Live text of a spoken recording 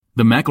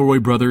The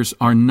McElroy brothers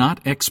are not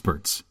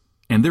experts,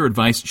 and their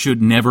advice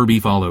should never be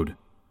followed.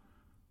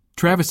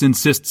 Travis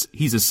insists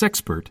he's a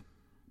sexpert,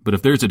 but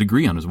if there's a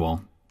degree on his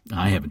wall,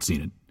 I haven't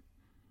seen it.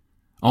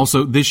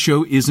 Also, this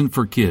show isn't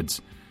for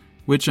kids,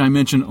 which I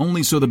mention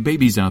only so the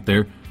babies out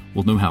there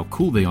will know how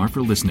cool they are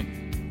for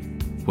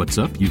listening. What's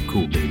up, you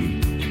cool baby?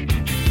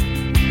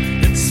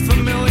 It's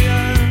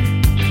familiar,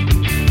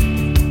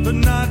 but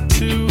not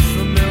too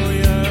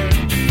familiar,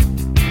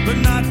 but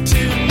not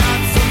too not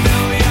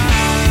familiar.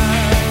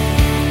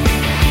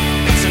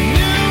 It's a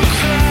new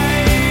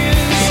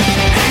craze.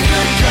 Hey,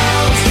 good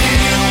girls, do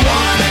you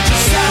wanna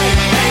just say,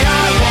 hey,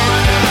 I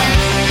wanna?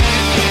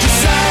 Just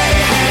say,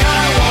 hey,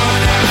 I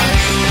wanna.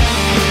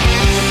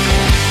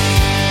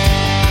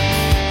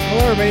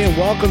 Hello, everybody, and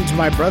welcome to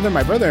My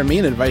Brother and Me,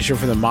 an advice show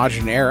for the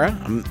modern era.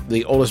 I'm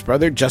the oldest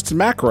brother, Justin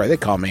McElroy. They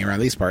call me around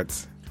these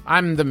parts.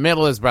 I'm the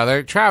middleest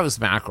brother, Travis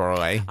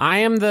McElroy. I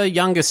am the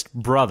youngest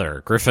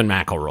brother, Griffin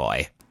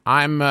McElroy.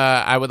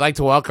 I would like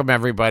to welcome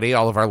everybody,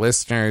 all of our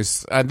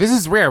listeners. This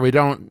is rare. We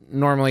don't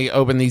normally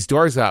open these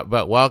doors up,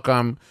 but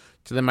welcome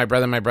to the My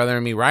Brother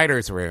and Me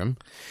writers room.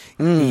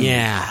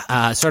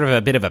 Yeah, sort of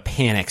a bit of a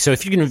panic. So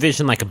if you can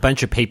envision like a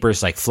bunch of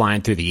papers like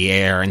flying through the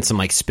air and some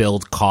like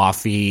spilled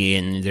coffee,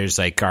 and there's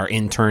like our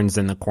interns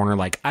in the corner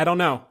like, I don't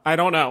know.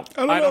 And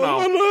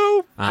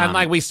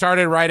like we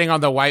started writing on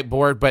the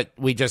whiteboard, but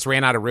we just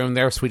ran out of room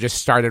there, so we just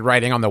started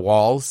writing on the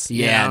walls.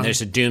 Yeah, and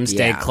there's a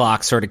doomsday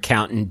clock sort of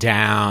counting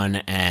down,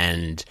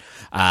 and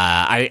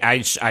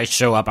I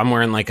show up. I'm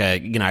wearing like I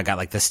got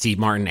like the Steve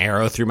Martin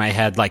arrow through my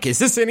head. Like, is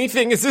this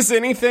anything?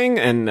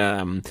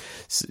 And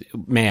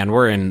man,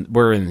 we're in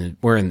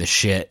the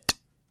shit.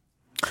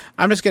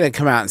 I'm just going to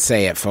come out and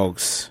say it,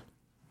 folks.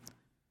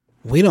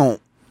 We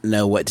don't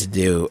know what to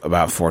do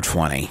about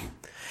 420.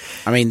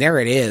 I mean, there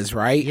it is,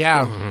 right?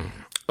 Yeah.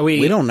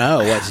 We don't know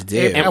what to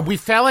do. And we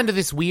fell into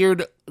this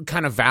weird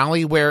kind of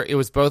valley where it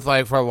was both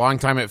like for a long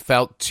time it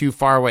felt too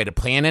far away to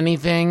plan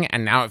anything,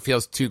 and now it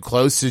feels too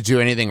close to do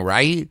anything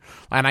right.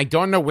 And I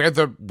don't know where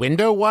the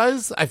window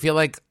was. I feel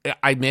like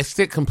I missed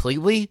it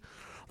completely.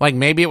 Like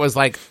maybe it was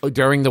like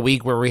during the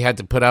week where we had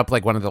to put up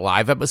like one of the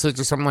live episodes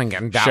or something,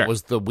 and that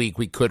was the week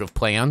we could have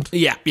planned.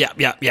 Yeah.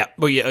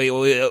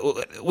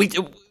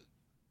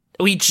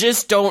 We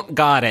just don't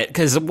got it,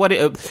 because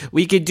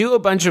we could do a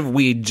bunch of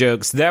weed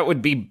jokes. That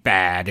would be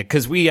bad,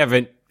 because we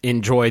haven't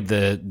enjoyed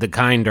the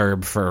kind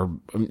herb for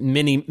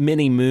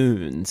many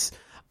moons.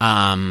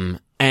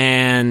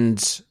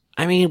 And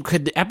I mean,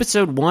 could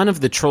episode 1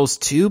 of the Trolls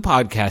 2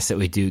 podcast that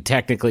we do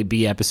technically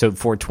be episode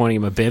 420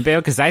 of MBMBaM?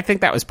 Because I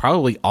think that was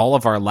probably all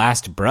of our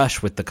last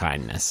brush with the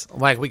kindness.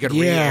 Like we could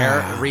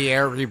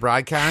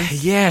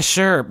rebroadcast? Yeah,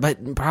 sure.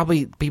 But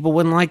probably people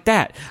wouldn't like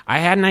that. I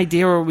had an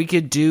idea where we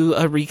could do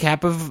a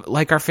recap of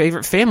like our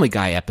favorite Family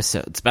Guy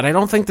episodes, but I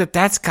don't think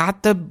that's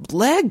got the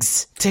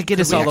legs to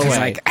get us all the way.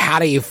 Like, how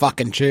do you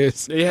fucking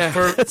choose? Yeah.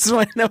 That's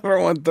my number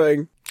one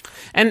thing.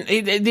 And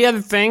the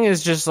other thing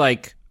is just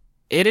like,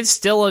 it is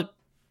still a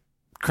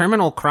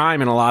criminal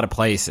crime in a lot of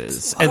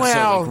places. And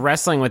so like,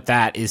 wrestling with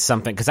that is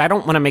something, because I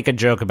don't want to make a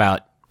joke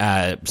about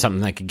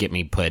something that could get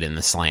me put in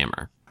the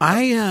slammer.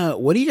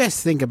 What do you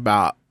guys think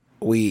about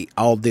we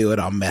all do it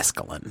on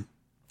mescaline?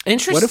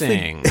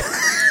 Interesting.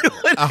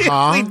 What if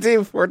we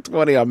do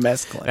 420 on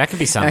mescaline? That could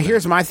be something. Now,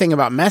 here's my thing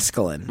about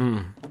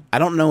mescaline. I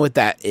don't know what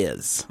that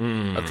is.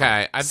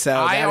 Okay.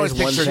 I always is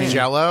one pictured thing.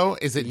 Jello.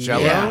 Is it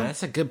Jello? Yeah,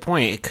 that's a good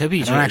point. It could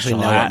be. I don't actually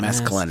know what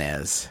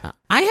mescaline is.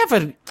 I have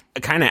a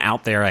kind of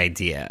out there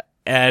idea,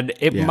 and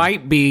it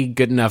might be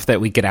good enough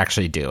that we could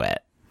actually do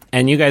it.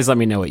 And you guys let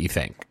me know what you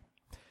think.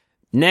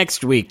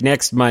 Next week,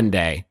 next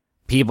Monday,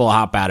 people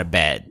hop out of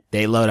bed.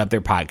 They load up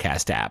their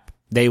podcast app.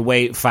 They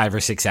wait 5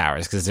 or 6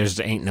 hours because there's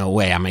ain't no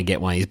way I'm going to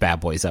get one of these bad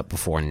boys up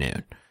before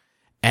noon.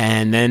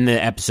 And then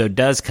the episode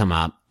does come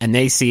up, and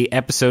they see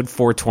episode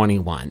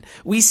 421.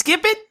 We skip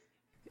it.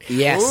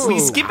 Yes, we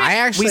skip it. I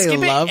actually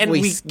love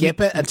we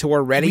skip it until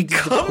we're ready to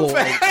pull the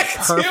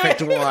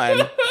perfect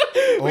one.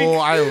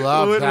 I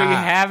love when that. we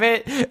have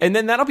it, and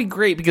then that'll be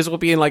great because we'll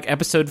be in like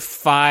episode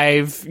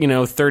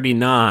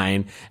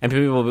 539, and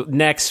people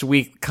next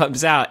week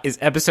comes out is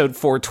episode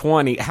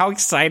 420. How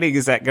exciting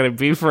is that going to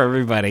be for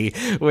everybody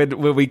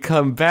when we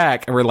come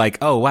back and we're like,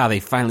 oh wow, they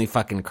finally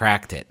fucking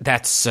cracked it.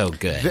 That's so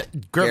good.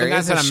 Griffin,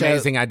 that's an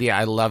amazing idea.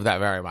 I love that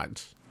very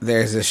much.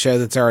 There's a show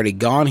that's already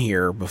gone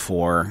here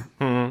before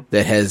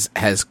that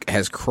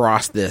has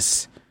crossed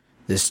this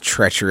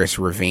treacherous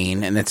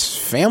ravine, and it's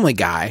Family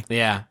Guy.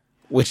 Yeah.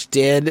 Which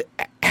did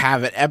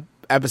have an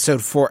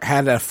episode 4,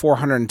 had a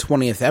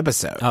 420th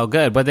episode. Oh,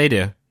 good. What'd they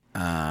do?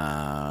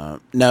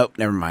 Nope,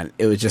 never mind.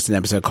 It was just an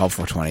episode called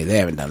 420. They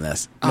haven't done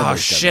this. Oh,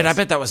 shit. I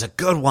bet that was a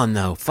good one,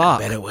 though. Fuck.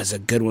 I bet it was a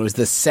good one. It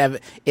was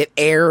it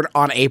aired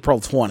on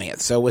April 20th,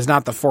 so it was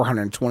not the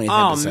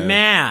 420th episode. Oh,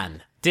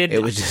 man. It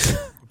was just...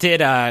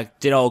 Did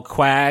old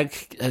Quag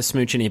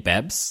smooch any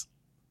bebs?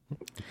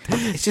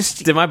 It's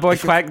just... Did my boy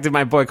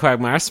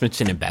Quagmire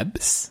smooch any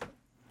bebs?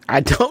 I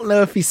don't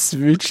know if he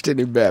smooched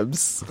any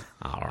bebs.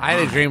 Right. I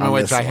had a dream in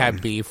which I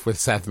had beef with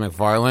Seth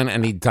MacFarlane,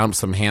 and he dumped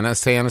some hand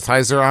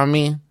sanitizer on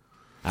me.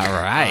 All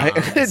right. I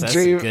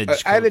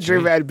had a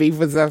dream I had beef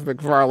with Seth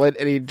MacFarlane,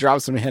 and he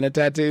dropped some henna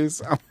tattoos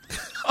on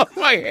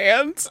my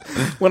hands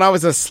when I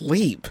was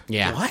asleep.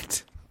 Yeah.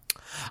 What?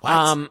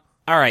 All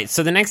right.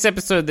 So the next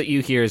episode that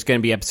you hear is going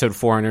to be episode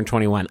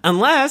 421,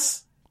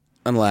 unless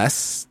we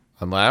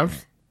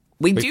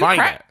do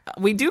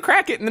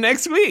crack it in the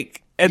next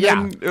week, and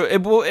then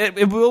it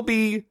will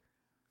be.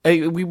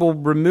 We will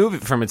remove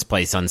it from its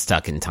place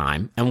unstuck in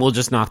time, and we'll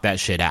just knock that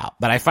shit out.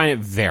 But I find it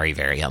very,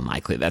 very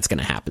unlikely that's going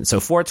to happen.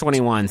 So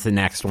 421 is the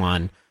next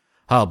one.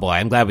 Oh boy,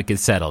 I'm glad we could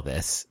settle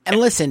this.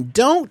 And listen,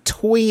 don't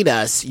tweet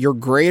us your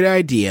great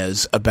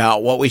ideas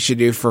about what we should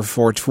do for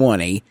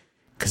 420,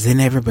 because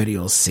then everybody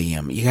will see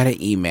them. You got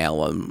to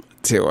email them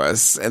to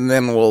us, and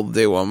then we'll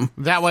do them.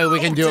 That way we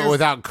can do it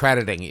without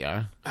crediting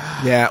you.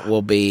 That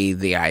will be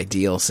the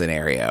ideal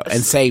scenario.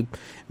 And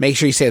make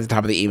sure you say at the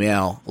top of the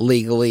email,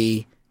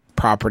 legally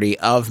property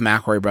of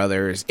McElroy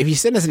Brothers. If you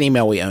send us an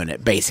email, we own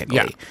it, basically.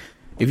 Yeah.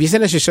 If you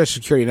send us your social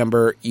security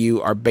number,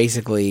 you are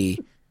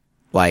basically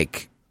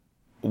like,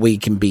 we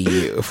can be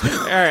you.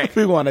 All right.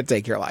 We want to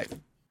take your life.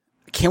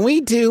 Can we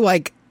do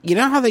you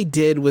know how they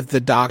did with the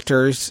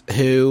Doctors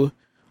Who,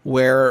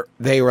 where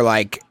they were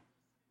like,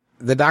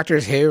 the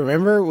Doctors Who,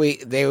 remember?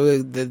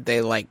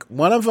 They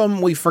one of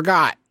them we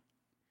forgot.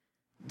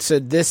 So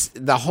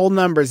the whole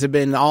numbers have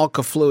been all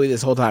kaflooey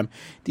this whole time.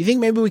 Do you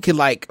think maybe we could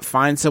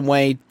find some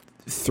way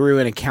through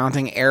an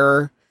accounting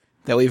error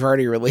that we've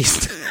already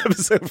released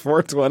episode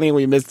 420?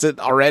 We missed it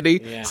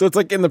already. Yeah. So it's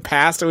in the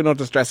past and we don't have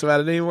to stress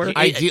about it anymore.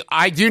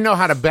 I do know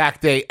how to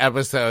backdate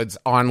episodes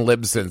on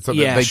Libsyn so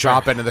that they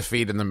drop into the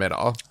feed in the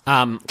middle.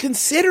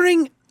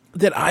 Considering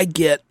that I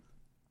get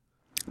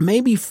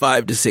maybe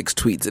 5 to 6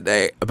 tweets a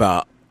day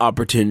about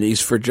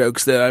opportunities for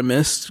jokes that I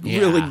missed,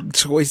 really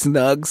choice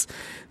nugs,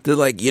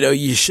 that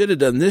you should have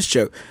done this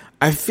joke.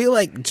 I feel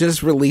like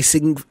just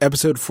releasing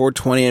episode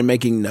 420 and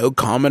making no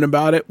comment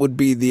about it would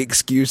be the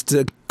excuse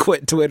to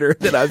quit Twitter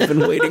that I've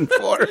been waiting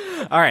for.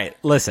 All right,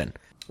 listen.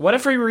 What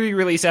if we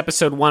re-release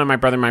episode 1 of My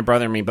Brother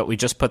and Me, but we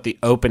just put the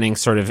opening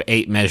sort of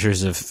 8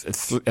 measures of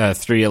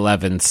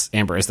 311's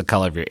Amber is the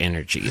color of your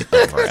energy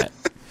over it?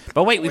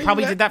 But wait, we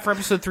probably did that for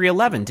episode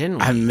 311,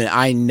 didn't we?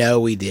 I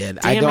know we did.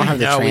 I don't have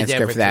the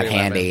transcript for that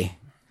handy.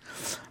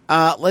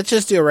 Let's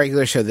just do a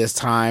regular show this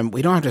time.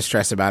 We don't have to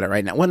stress about it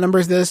right now. What number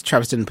is this?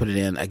 Travis didn't put it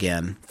in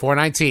again.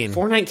 419.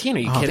 419, are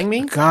you kidding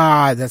me?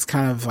 God, that's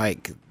kind of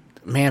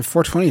man,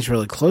 420 is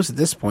really close at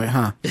this point,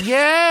 huh?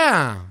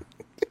 Yeah.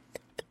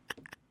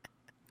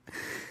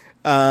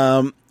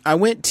 I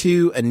went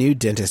to a new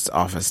dentist's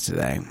office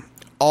today.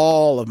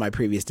 All of my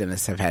previous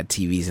dentists have had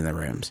TVs in the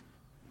rooms,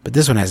 but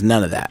this one has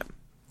none of that.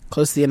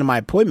 Close to the end of my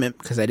appointment,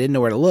 because I didn't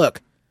know where to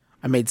look,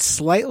 I made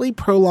slightly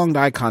prolonged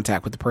eye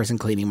contact with the person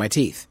cleaning my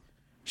teeth.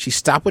 She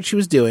stopped what she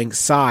was doing,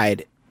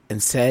 sighed,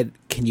 and said,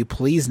 "Can you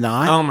please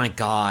not?" Oh, my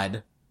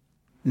God.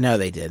 No,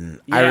 they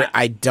didn't. Yeah.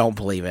 I don't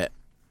believe it.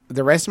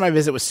 The rest of my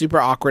visit was super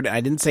awkward, and I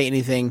didn't say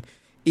anything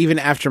even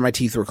after my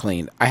teeth were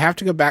cleaned. I have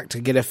to go back to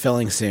get a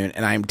filling soon,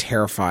 and I am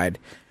terrified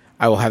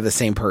I will have the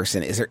same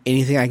person. Is there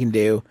anything I can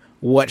do?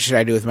 What should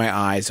I do with my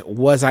eyes?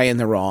 Was I in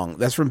the wrong?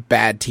 That's from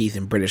Bad Teeth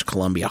in British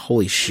Columbia.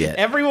 Holy shit.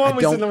 Everyone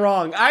was in the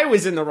wrong. I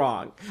was in the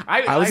wrong.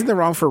 I was in the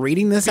wrong for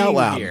reading this out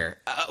loud. Here.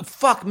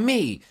 Fuck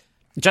me.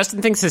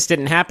 Justin thinks this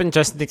didn't happen.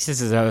 Justin thinks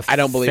this is a I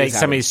don't believe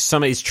fake.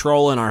 Somebody's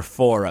trolling our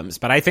forums.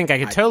 But I think I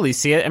could totally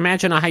see it.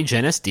 Imagine a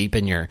hygienist deep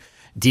in your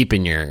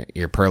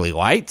pearly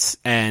whites,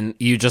 and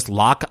you just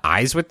lock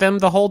eyes with them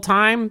the whole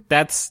time.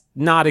 That's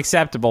not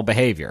acceptable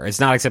behavior. It's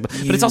not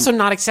acceptable. But it's also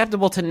not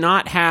acceptable to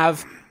not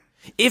have,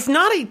 if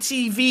not a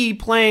TV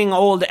playing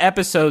old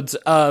episodes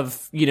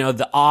of,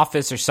 The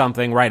Office or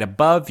something right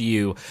above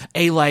you,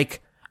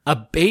 a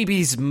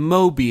baby's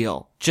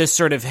mobile just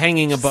sort of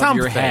hanging above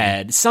your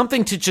head.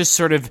 Something to just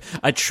sort of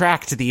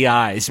attract the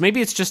eyes.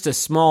 Maybe it's just a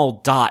small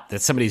dot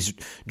that somebody's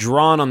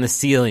drawn on the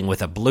ceiling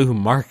with a blue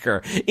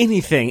marker.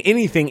 Anything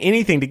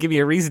to give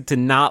you a reason to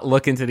not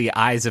look into the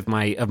eyes of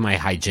my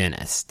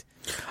hygienist.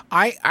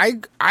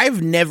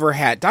 I've never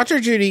had, Dr.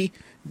 Judy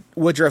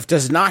Woodruff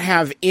does not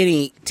have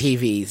any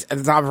TVs at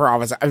the top of her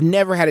office. I've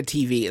never had a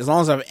TV as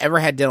long as I've ever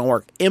had dental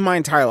work in my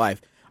entire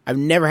life. I've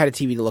never had a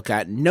TV to look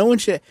at. No one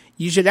should.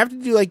 You should have to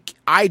do like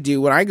I do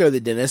when I go to the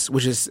dentist,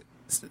 which is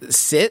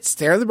sit,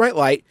 stare at the bright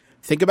light,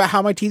 think about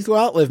how my teeth will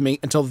outlive me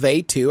until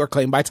they too are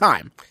claimed by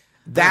time.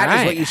 That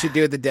is what you should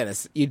do at the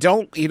dentist. You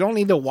don't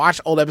need to watch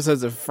old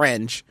episodes of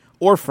Fringe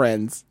or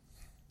Friends.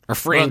 Or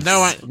Friends.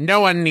 Well, no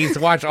one needs to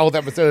watch old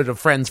episodes of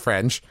Friends.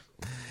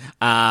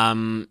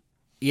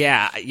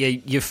 Yeah,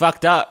 you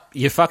fucked up.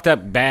 You fucked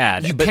up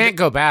bad. You can't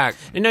go back.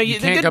 No,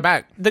 you can't go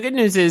back. The good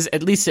news is,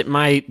 at least at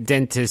my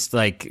dentist,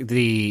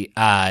 the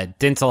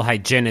dental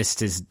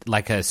hygienist is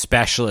like a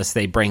specialist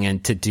they bring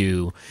in to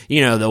do,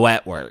 the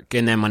wet work.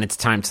 And then when it's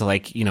time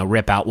to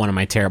rip out one of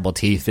my terrible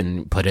teeth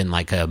and put in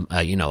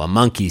a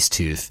monkey's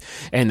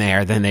tooth in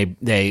there, then they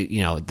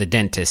the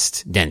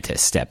dentist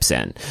steps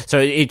in. So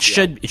it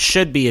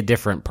should be a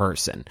different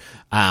person.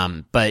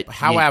 But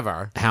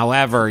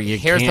however, you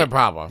here's can't, the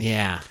problem.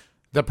 Yeah.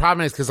 The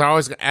problem is because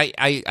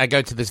I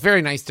go to this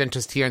very nice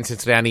dentist here in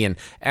Cincinnati, and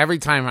every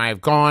time I've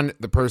gone,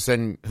 the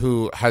person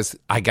who has,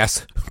 I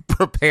guess,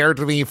 prepared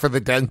me for the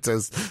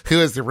dentist,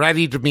 who is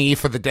ready to me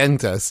for the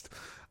dentist,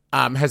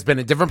 has been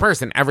a different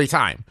person every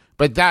time.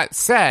 But that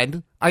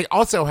said, I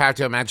also have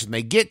to imagine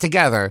they get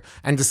together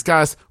and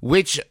discuss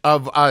which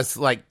of us,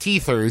 like,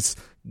 teethers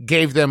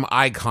gave them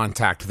eye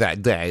contact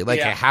that day. Like,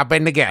 it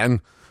happened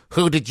again.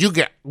 Who did you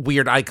get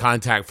weird eye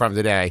contact from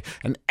today?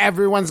 And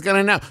everyone's going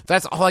to know.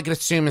 That's all I can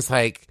assume is,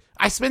 like,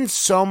 I spend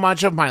so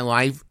much of my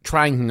life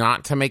trying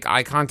not to make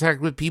eye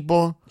contact with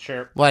people.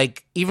 Sure.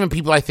 Like, even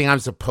people I think I'm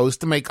supposed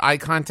to make eye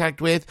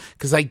contact with,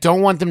 because I don't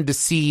want them to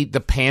see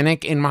the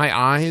panic in my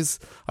eyes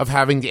of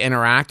having to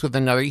interact with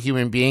another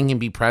human being and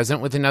be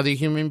present with another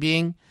human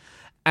being.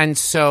 And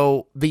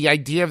so the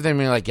idea of them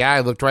being like, yeah, I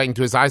looked right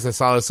into his eyes, I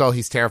saw his soul,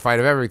 he's terrified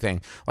of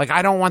everything. Like,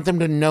 I don't want them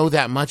to know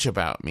that much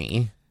about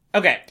me.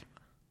 Okay.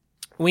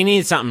 We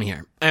need something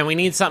here, and we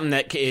need something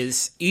that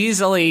is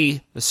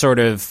easily sort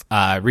of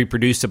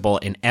reproducible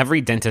in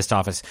every dentist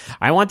office.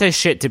 I want this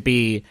shit to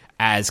be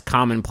as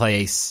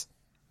commonplace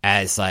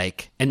as,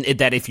 like, and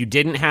that if you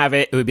didn't have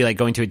it, it would be like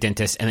going to a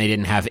dentist and they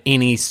didn't have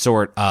any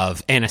sort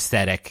of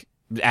anesthetic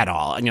at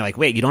all. And you're like,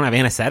 wait, you don't have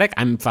anesthetic?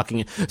 I'm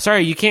fucking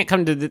sorry, you can't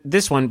come to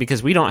this one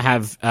because we don't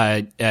have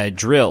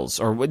drills,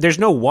 or there's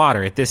no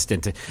water at this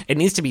dentist. It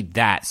needs to be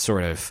that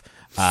sort of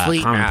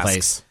Sleep commonplace.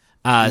 masks.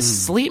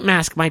 Sleep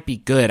mask might be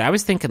good. I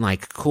was thinking,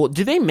 like, cool.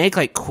 Do they make,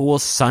 like, cool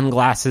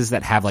sunglasses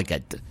that have, like,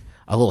 a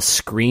little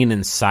screen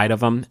inside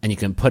of them, and you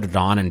can put it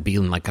on and be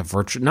in, like, a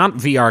virtual, not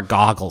VR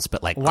goggles,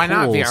 but, like, Why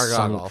not cool VR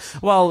goggles?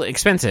 Well,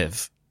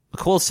 expensive.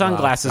 Cool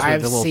sunglasses with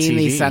I've the little seen TV.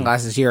 these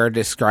sunglasses you're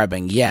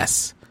describing.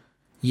 Yes,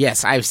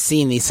 I've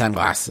seen these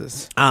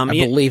sunglasses. I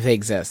believe they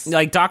exist.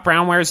 Like Doc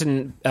Brown wears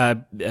in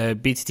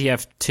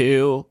BTTF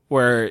 2,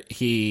 where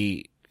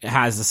he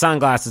has the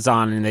sunglasses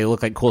on, and they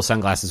look like cool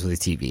sunglasses with a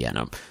TV in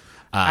them.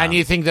 And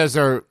you think those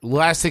are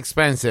less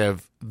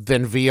expensive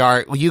than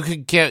VR? Well, you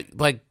could get,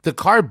 like, the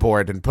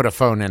cardboard and put a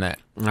phone in it.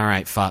 All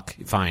right, fuck,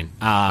 fine.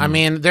 I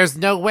mean, there's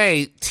no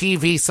way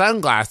TV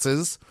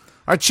sunglasses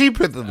are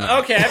cheaper than that.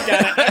 Okay,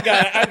 I've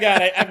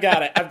got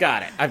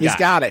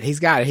it. He's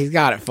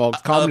got it,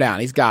 folks. Calm down.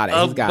 He's got it.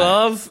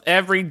 Above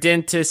every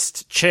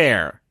dentist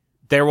chair,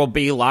 there will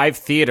be live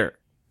theater.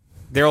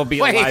 There will be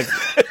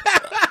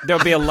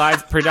there'll be a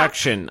live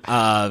production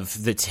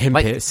of The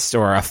Tempest,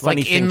 or a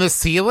funny thing. In the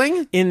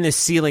ceiling? In the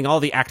ceiling, all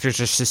the actors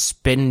are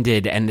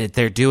suspended, and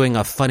they're doing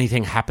a funny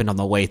thing happened on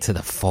the way to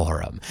the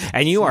forum.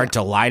 And you are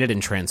delighted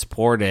and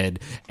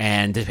transported,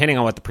 and depending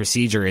on what the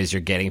procedure is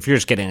you're getting, if you're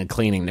just getting a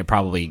cleaning, they're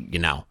probably,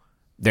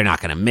 they're not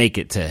going to make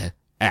it to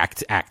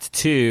act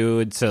 2,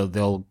 and so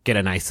they'll get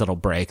a nice little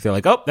break. They're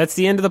like, oh, that's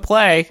the end of the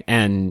play,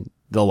 and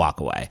they'll walk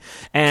away.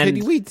 And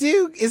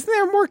isn't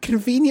there a more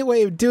convenient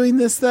way of doing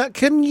this, though?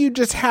 Couldn't you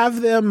just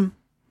have them...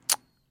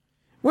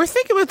 We're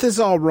thinking about this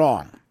all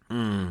wrong.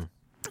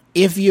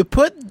 If you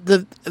put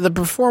the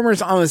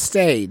performers on the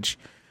stage,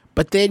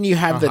 but then you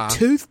have the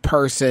tooth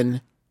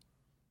person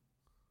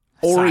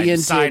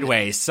oriented...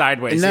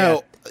 Sideways.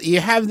 No, you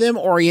have them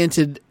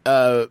oriented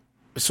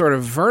sort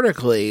of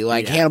vertically,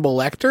 like Hannibal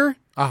Lecter.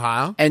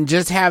 And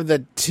just have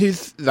the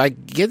tooth...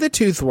 Like, get the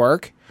tooth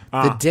work...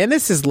 The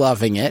dentist is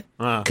loving it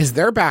because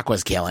their back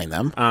was killing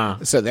them.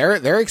 So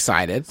they're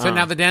excited. So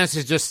now the dentist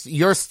is just,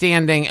 you're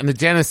standing and the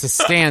dentist is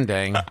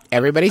standing.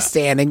 Everybody's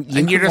standing.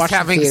 And you're just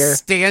having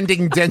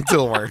standing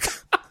dental work.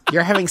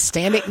 You're having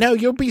standing. No,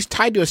 you'll be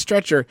tied to a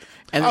stretcher.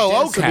 And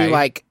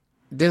the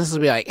dentist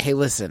will be like, hey,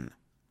 listen,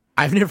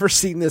 I've never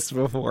seen this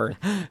before.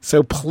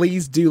 So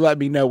please do let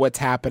me know what's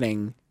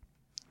happening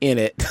in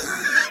it.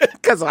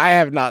 Because I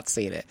have not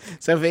seen it.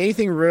 So if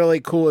anything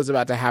really cool is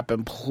about to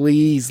happen,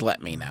 please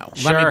let me know.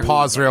 Let me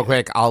pause real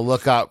quick. I'll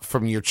look up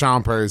from your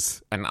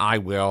chompers, and I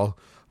will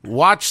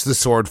watch the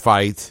sword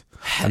fight,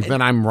 and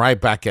then I'm right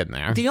back in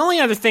there. The only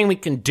other thing we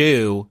can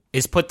do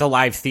is put the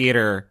live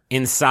theater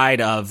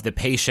inside of the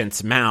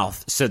patient's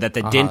mouth so that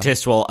the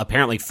dentist will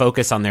apparently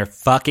focus on their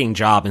fucking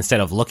job instead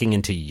of looking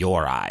into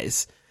your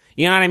eyes.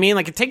 You know what I mean?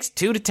 Like, it takes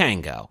 2 to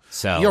tango.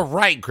 So you're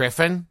right,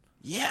 Griffin.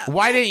 Yeah.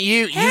 Why didn't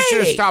you should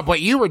have stopped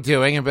what you were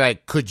doing and be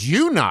like, could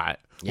you not?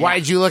 Yeah. Why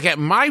did you look at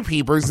my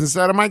peepers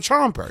instead of my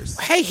chompers?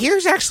 Hey,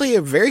 here's actually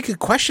a very good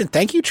question.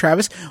 Thank you,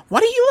 Travis. Why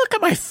don't you look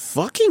at my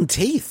fucking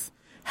teeth?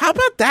 How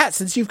about that?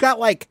 Since you've got,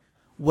 like,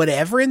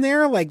 whatever in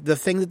there, like the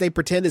thing that they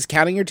pretend is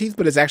counting your teeth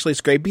but is actually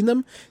scraping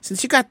them,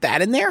 since you got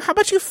that in there, how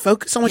about you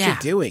focus on what you're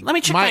doing? Let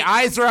me check. My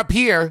eyes are up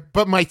here,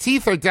 but my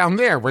teeth are down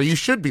there where you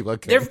should be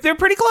looking. They're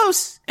pretty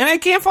close, and I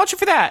can't fault you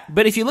for that.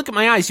 But if you look at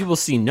my eyes, you will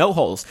see no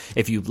holes.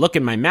 If you look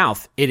in my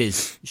mouth, it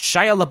is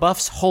Shia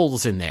LaBeouf's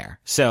holes in there.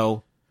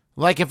 So,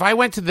 like, if I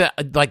went to the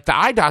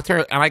eye doctor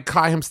and I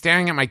caught him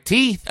staring at my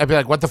teeth, I'd be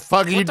like, what the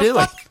fuck are you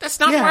doing? That's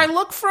not where I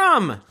look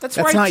from. That's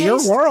where I not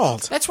taste. Your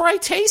world. That's where I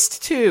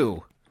taste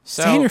to.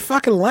 So, stay in your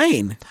fucking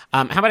lane.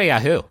 How about a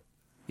Yahoo?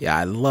 Yeah,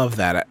 I love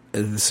that.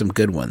 Some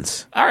good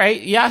ones. All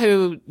right,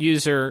 Yahoo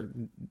user.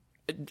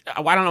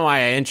 I don't know why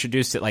I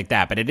introduced it like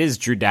that, but it is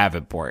Drew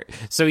Davenport.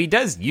 So he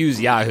does use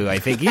Yahoo. I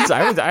think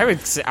I would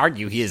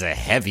argue he is a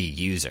heavy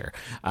user.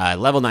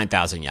 Level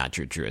 9000. Yeah,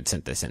 Drew had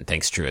sent this in.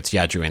 Thanks, Drew. It's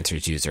Drew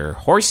answers user.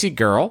 Horsey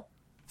Girl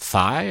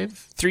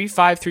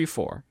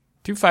 53534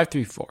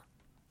 2534.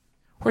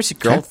 Horsey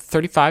Girl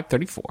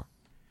 3534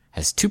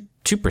 has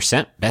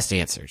 2% best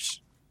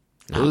answers.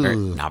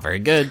 Not very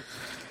good.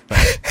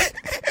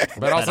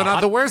 But also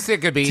not the worst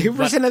it could be.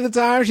 2% of the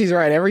time, she's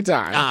right every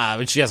time.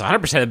 But she has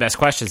 100% of the best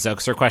questions, though,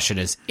 because her question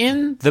is,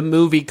 in the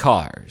movie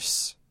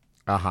Cars,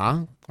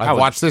 I've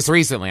watched this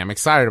recently. I'm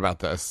excited about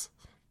this.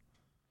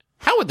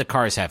 how would the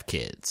cars have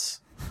kids?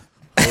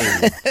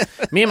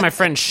 Me and my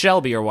friend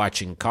Shelby are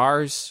watching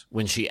Cars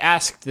when she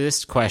asked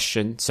this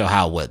question, so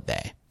how would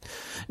they?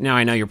 Now,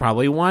 I know you're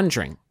probably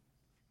wondering,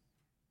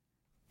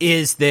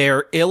 is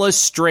there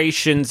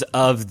illustrations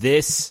of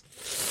this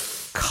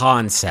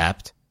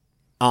concept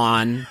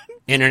on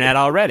internet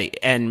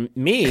already? And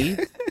me,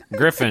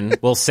 Griffin,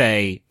 will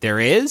say there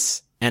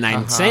is, and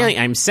I'm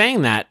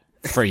saying that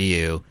for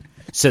you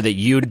so that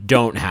you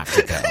don't have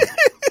to go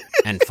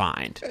and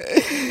find.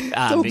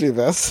 Don't do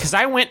this. Because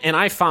I went and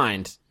I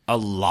find a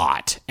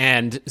lot,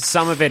 and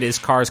some of it is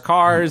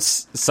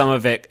Cars, some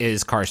of it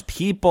is Cars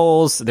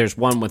Peoples. There's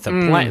one with a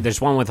plane. There's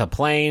one with a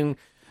plane in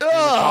the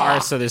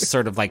car, so there's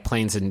sort of like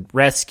planes and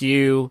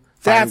rescue.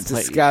 That's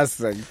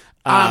disgusting.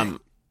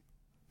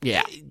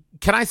 Yeah.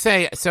 Can I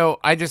say, so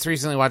I just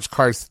recently watched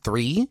Cars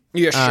 3.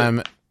 Yeah,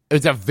 sure. It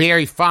was a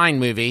very fine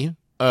movie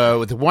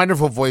with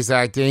wonderful voice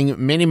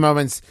acting, many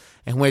moments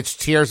in which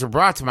tears were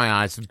brought to my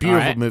eyes. It's a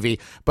beautiful movie.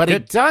 But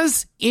it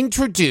does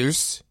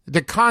introduce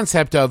the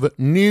concept of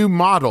new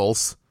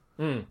models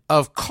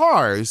of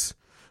cars,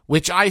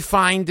 which I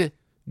find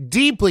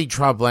deeply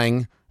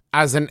troubling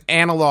as an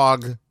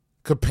analog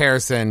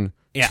comparison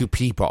to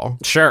people.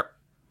 Sure.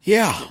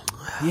 Yeah.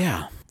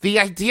 The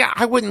idea,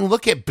 I wouldn't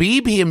look at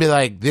BB and be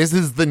like, this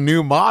is the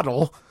new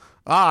model.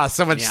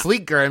 So much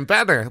sleeker and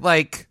better.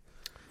 Like,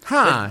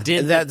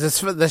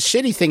 The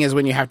shitty thing is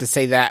when you have to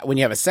say that when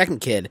you have a second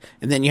kid,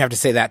 and then you have to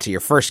say that to your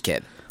first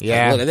kid.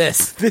 Yeah. Like, look at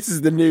this. This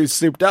is the new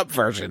souped up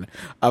version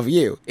of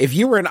you. If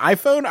you were an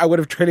iPhone, I would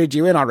have traded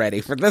you in already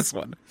for this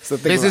one. So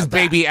this is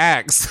Baby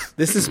X.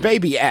 This is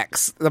Baby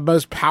X, the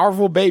most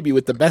powerful baby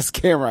with the best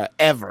camera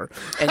ever.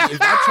 And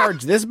if I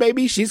charge this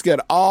baby, she's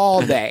good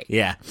all day.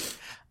 Yeah.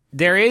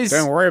 There is.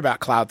 Don't worry about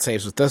cloud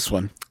saves with this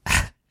one.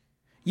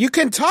 You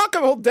can talk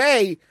all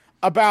day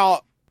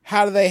about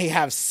how do they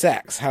have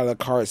sex, how the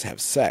cars have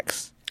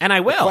sex. And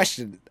I will.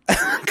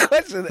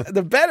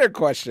 The better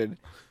question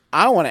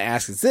I want to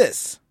ask is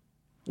this.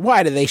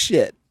 Why do they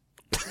shit?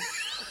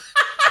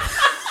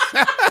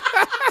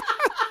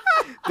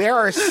 There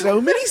are so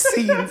many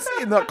scenes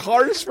in the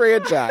Cars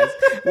franchise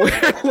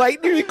where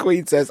Lightning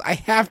McQueen says, I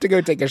have to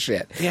go take a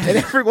shit. Yeah. And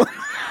everyone...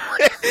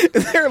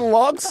 There are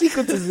long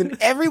sequences in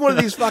every one of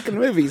these fucking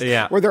movies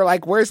where they're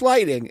like, where's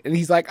Lightning? And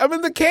he's like, I'm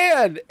in the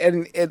can.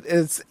 And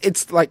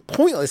it's like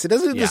pointless. It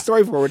doesn't move the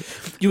story forward.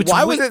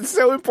 Why was it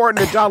so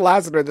important to John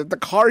Lasseter that the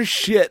car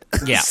shit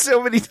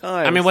so many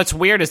times? I mean, what's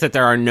weird is that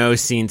there are no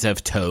scenes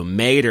of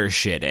Tomater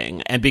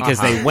shitting. And because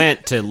they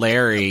went to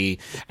Larry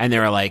and they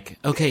were like,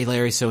 okay,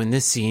 Larry, so in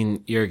this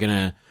scene, you're going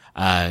to...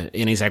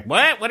 and he's like,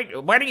 what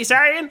are you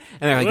saying?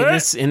 And they're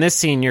like, in this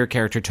scene, your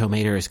character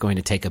Tomater is going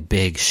to take a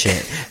big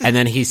shit. And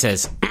then he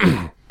says,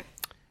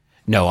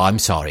 no, I'm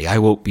sorry. I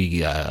won't be,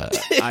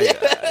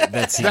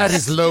 that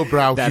is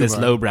lowbrow humor. That is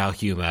lowbrow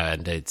humor,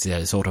 and it's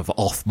sort of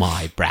off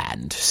my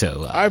brand.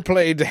 So, I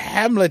played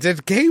Hamlet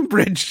at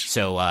Cambridge.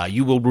 So,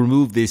 you will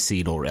remove this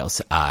scene or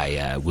else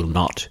I will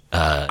not.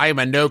 I am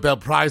a Nobel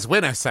Prize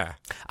winner, sir.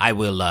 I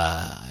will,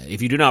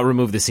 if you do not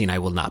remove the scene, I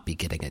will not be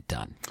getting it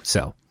done.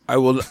 So. I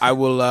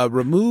will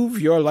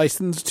remove your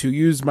license to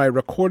use my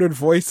recorded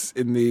voice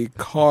in the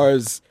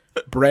Cars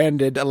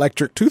branded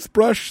electric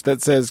toothbrush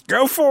that says,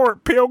 go for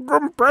it,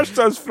 Pilgrim, brush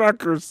those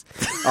fuckers.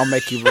 I'll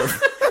make you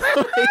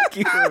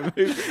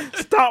remove.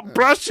 Stop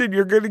brushing,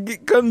 you're going to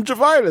get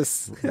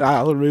conjunctivitis. And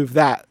I'll remove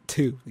that,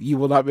 too. You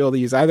will not be able to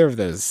use either of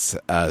those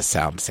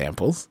sound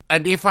samples.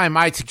 And if I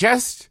might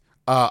suggest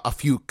a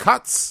few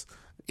cuts...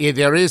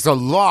 there is a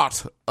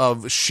lot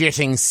of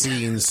shitting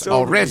scenes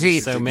already.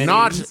 So many.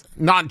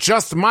 Not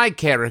just my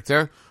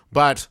character,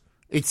 but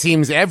it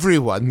seems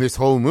everyone, this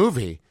whole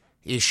movie,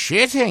 is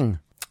shitting.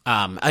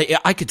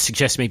 I could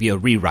suggest maybe a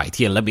rewrite.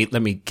 Here, let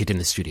me get in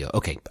the studio.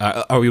 Okay,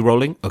 are we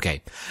rolling?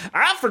 Okay.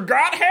 I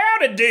forgot how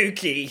to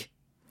dookie.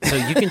 So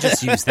you can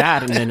just use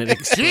that, and then it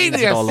explains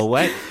it all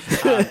away.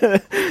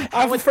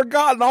 I've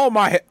forgotten all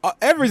my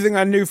everything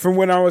I knew from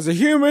when I was a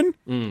human.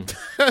 We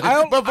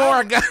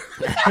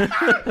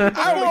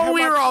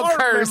were all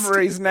cursed.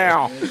 Memories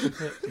now.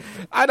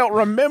 I don't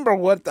remember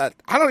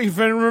I don't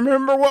even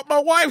remember what my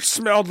wife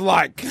smelled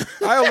like.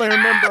 I only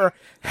remember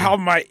how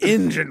my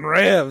engine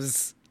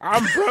revs.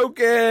 I'm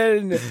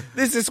broken.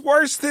 This is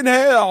worse than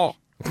hell.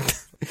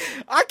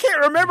 I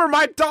can't remember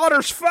my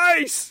daughter's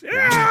face.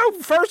 Yeah,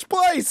 first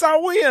place. I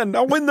win.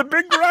 I win the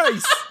big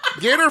race.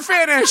 Get her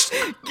finished.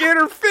 Get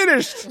her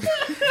finished.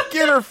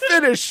 Get her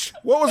finished.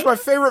 What was my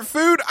favorite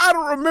food? I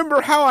don't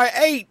remember how I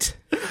ate.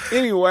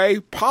 Anyway,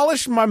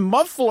 polish my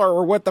muffler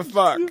or what the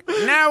fuck?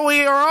 Now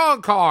we are all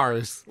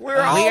cars.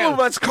 We're all of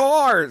us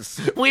cars.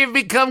 We have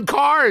become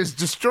cars.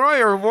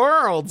 Destroyer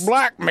worlds.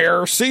 Black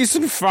Mirror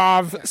Season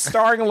 5,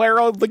 starring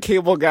Laryl the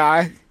Cable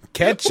Guy.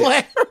 Catch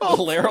it.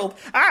 Laryl,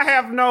 I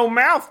have no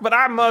mouth, but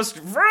I must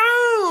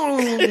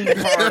vroom,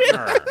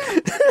 partner.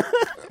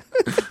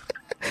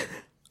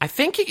 I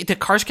think the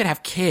cars could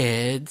have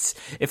kids.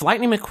 If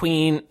Lightning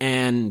McQueen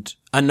and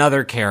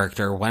another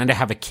character wanted to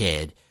have a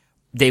kid,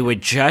 they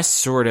would just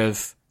sort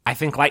of, I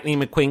think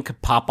Lightning McQueen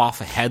could pop off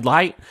a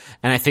headlight,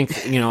 and I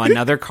think,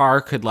 another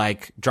car could,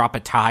 drop a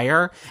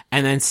tire,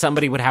 and then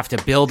somebody would have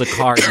to build a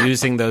car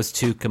using those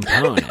two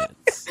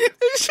components.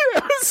 They should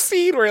have a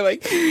scene where,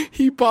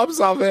 he pops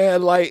off a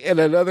headlight, and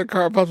another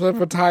car pops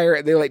off a tire,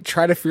 and they,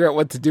 try to figure out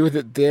what to do with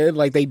it then.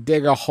 They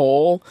dig a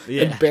hole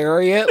and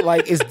bury it.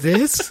 Is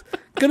this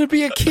gonna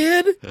be a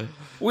kid?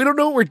 We don't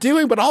know what we're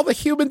doing, but all the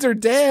humans are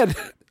dead.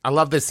 I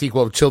love the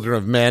sequel of Children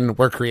of Men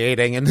we're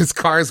creating in this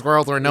Cars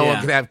world where no one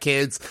can have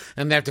kids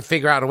and they have to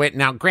figure out a way.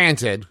 Now,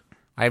 granted,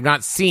 I have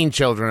not seen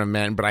Children of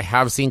Men, but I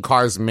have seen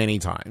Cars many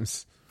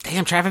times.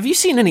 Damn, Trav, have you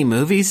seen any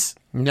movies?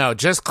 No,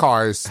 just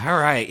Cars. All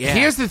right, yeah.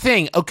 Here's the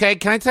thing, okay?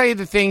 Can I tell you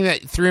the thing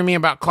that threw me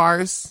about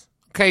Cars?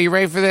 Okay, you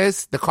ready for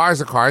this? The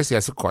cars are cars,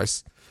 yes, of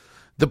course.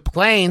 The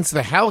planes,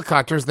 the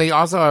helicopters, they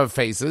also have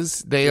faces.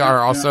 They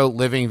are also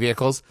living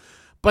vehicles.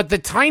 But the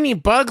tiny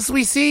bugs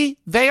we see,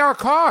 they are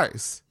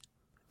cars.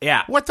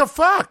 Yeah. What the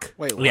fuck?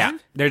 Wait, what? Yeah,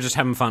 they're just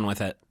having fun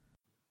with it.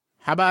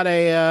 How about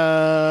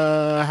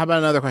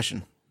another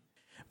question?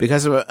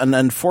 Because of an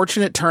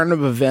unfortunate turn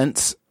of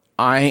events,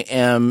 I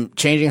am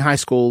changing high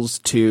schools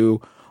to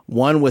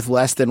one with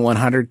less than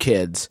 100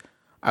 kids.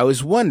 I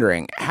was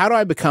wondering, how do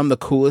I become the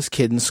coolest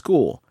kid in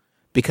school?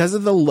 Because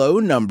of the low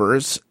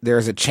numbers,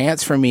 there's a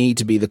chance for me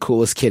to be the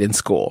coolest kid in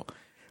school.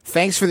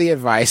 Thanks for the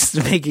advice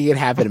to making it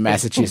happen in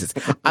Massachusetts.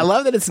 I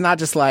love that it's not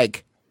just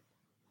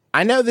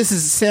I know this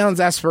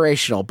sounds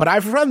aspirational, but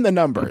I've run the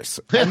numbers,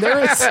 and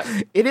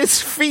it is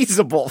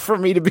feasible for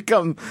me to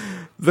become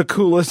the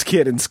coolest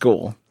kid in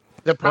school.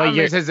 The problem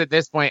is at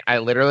this point, I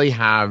literally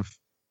have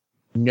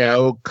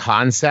no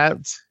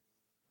concept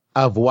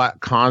of what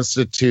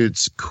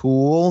constitutes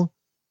cool.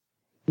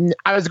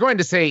 I was going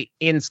to say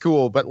in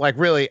school, but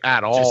really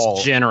at all.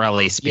 Just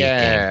generally speaking.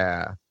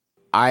 Yeah.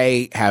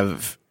 I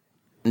have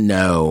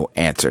no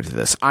answer to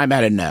this. I'm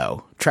at a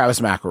no.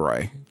 Travis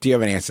McElroy, do you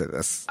have an answer to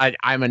this?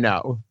 I'm a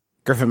no.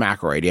 Griffin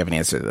McElroy, do you have an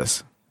answer to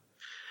this?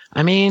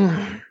 I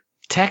mean,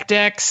 tech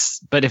decks,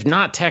 but if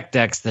not tech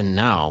decks, then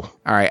no.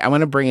 All right, I'm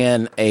going to bring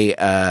in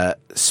a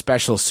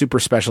super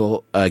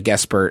special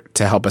Guestpert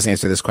to help us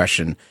answer this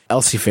question.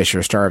 Elsie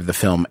Fisher, star of the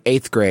film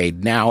 8th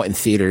Grade, now in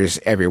theaters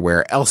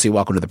everywhere. Elsie,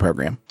 welcome to the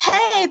program.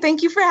 Hey,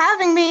 thank you for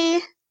having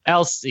me.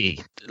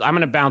 Elsie, I'm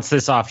going to bounce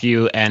this off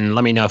you and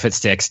let me know if it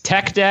sticks.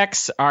 Tech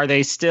decks, are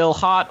they still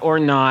hot or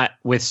not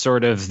with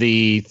sort of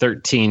the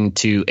 13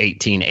 to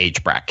 18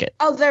 age bracket?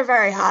 Oh, they're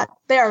very hot.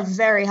 They are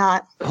very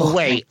hot. Oh,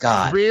 wait,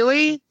 God.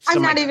 Really?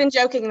 I'm not even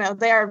joking, though.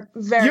 They are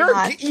very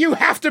hot. You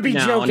have to be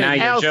joking. Now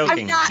you're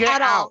joking. I'm not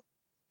at all.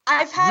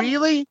 I've had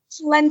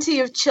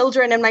plenty of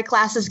children in my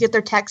classes get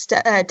their tech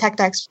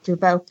decks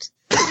revoked.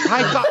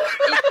 I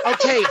thought,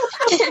 okay.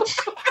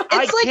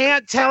 I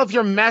can't tell if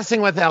you're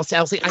messing with Elsie.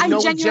 I'm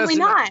genuinely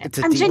not.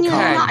 I'm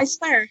genuinely not. I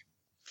swear.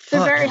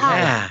 They're very hot.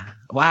 Yeah.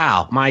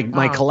 Wow.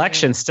 My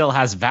collection still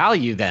has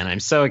value then. I'm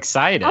so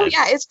excited. Oh,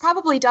 yeah. It's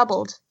probably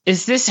doubled.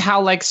 Is this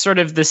how, sort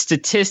of the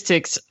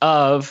statistics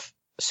of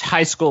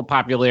high school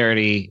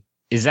popularity,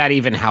 is that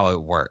even how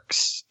it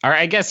works? Or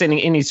I guess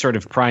any sort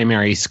of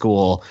primary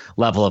school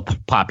level of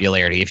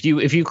popularity. If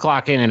you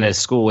clock in a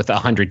school with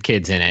 100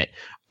 kids in it,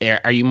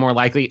 are you more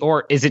likely,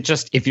 or is it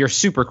just if you're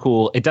super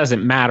cool, it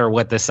doesn't matter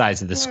what the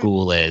size of the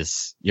school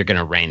is, you're going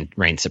to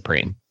reign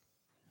supreme?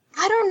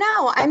 I don't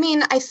know. I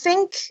mean, I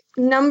think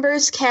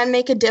numbers can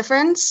make a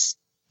difference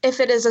if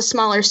it is a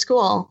smaller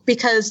school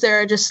because there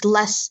are just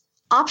less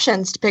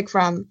options to pick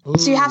from. Ooh.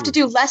 So you have to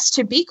do less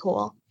to be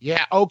cool.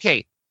 Yeah.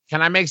 Okay.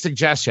 Can I make a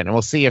suggestion? And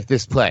we'll see if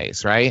this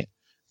plays, right?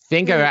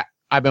 Think of it.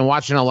 I've been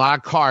watching a lot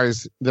of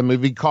Cars, the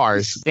movie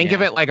Cars. Think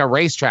of it like a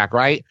racetrack,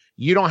 right?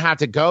 You don't have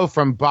to go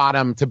from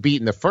bottom to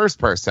beating the first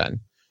person.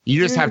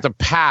 You just have to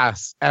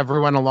pass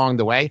everyone along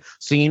the way.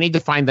 So you need to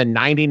find the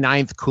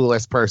 99th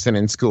coolest person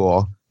in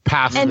school,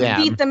 pass them.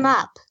 And beat them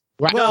up.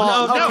 Right?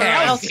 No,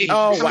 okay.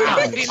 Oh,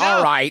 wow.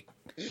 All right.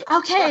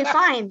 Okay,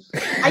 fine.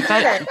 I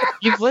get it.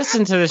 You've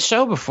listened to the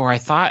show before, I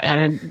thought,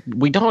 and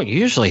we don't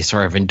usually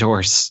sort of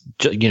endorse,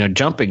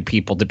 jumping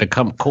people to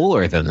become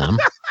cooler than them.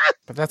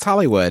 But that's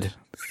Hollywood.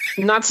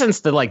 Not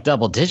since the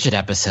double-digit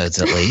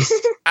episodes, at least.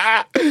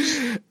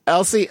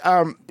 Elsie,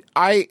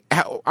 I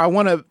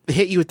want to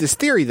hit you with this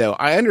theory, though.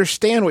 I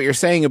understand what you're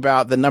saying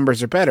about the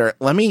numbers are better.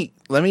 Let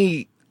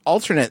me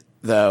alternate,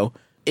 though.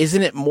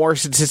 Isn't it more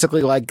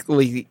statistically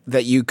likely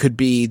that you could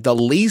be the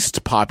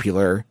least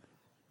popular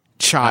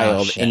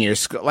child in your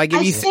school. Like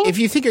if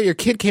you think of your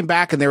kid came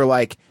back and they were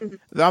like,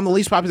 I'm the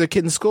least popular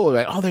kid in school.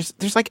 Like, oh,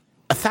 there's like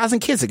 1,000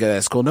 kids that go to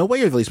that school. No way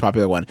you're the least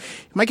popular one.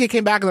 My kid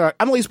came back and they're like,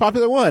 I'm the least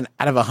popular one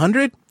out of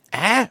 100.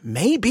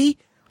 Maybe.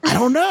 I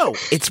don't know.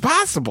 It's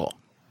possible.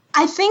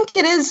 I think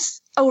it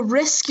is a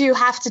risk you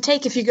have to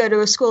take if you go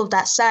to a school of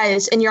that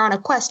size and you're on a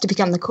quest to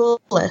become the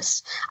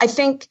coolest. I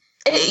think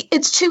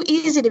it's too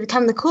easy to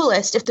become the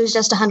coolest if there's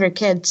just 100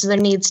 kids. So there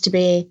needs to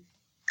be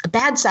a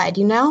bad side,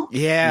 you know?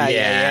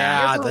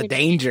 Yeah. The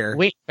danger.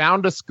 We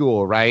found a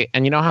school, right?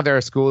 And you know how there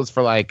are schools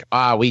for like,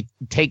 we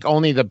take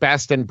only the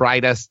best and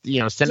brightest,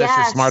 send us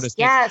the smartest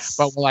kids.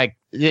 But like,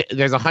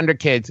 there's 100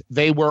 kids.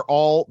 They were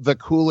all the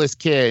coolest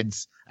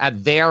kids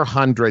at their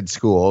 100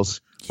 schools,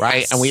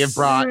 right? And we have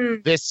brought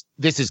this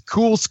is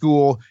cool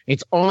school.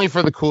 It's only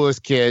for the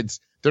coolest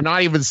kids. They're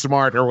not even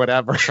smart or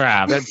whatever.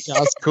 Trav, that's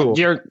just cool.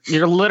 You're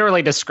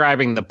literally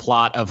describing the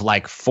plot of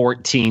like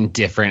 14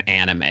 different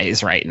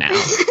animes right now.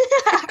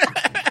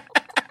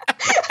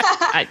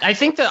 I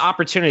think the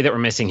opportunity that we're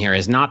missing here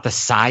is not the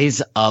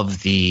size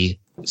of the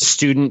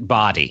student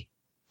body.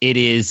 It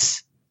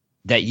is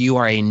that you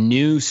are a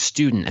new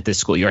student at this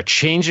school. You are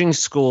changing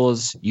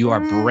schools. You are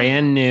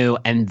brand new,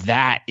 and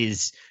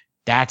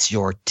that's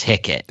your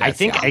ticket. I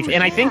think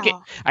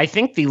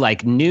the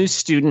like new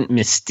student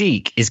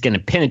mystique is going to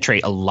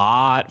penetrate a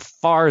lot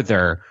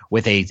farther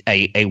with a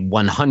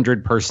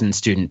 100 person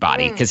student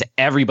body, because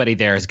everybody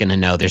there is going to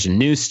know there's a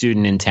new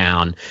student in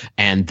town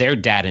and their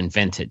dad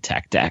invented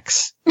tech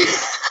decks.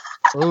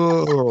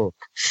 Oh,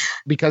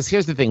 because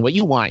here's the thing. What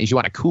you want is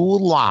a cool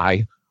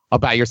lie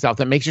about yourself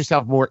that makes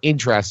yourself more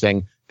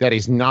interesting, that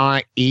is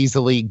not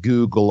easily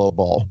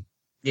Googleable.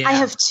 Yeah. I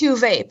have 2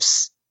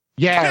 vapes.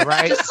 Yeah,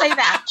 right. Just say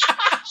that.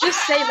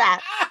 Just say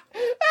that.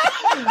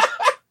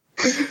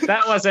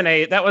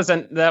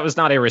 That was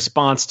not a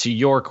response to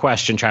your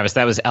question, Travis.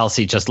 That was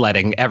Elsie just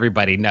letting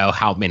everybody know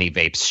how many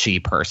vapes she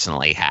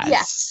personally has.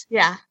 Yes.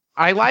 Yeah.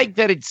 I like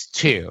that it's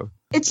 2.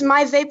 It's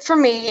my vape for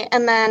me,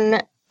 and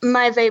then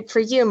my vape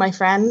for you, my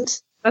friend.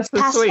 That's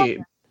so sweet.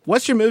 On.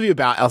 What's your movie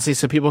about, Elsie,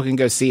 so people can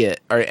go see it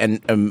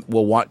and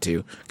will want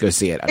to go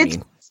see it?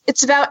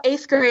 It's about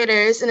 8th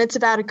graders, and it's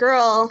about a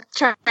girl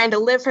trying to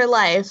live her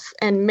life,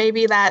 and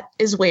maybe that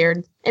is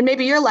weird. And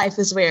maybe your life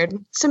is weird,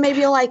 so maybe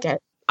you'll like it.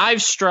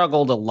 I've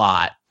struggled a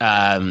lot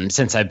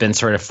since I've been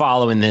sort of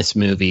following this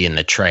movie in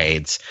the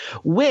trades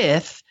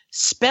with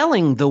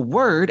spelling the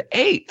word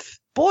 8th.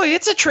 Boy,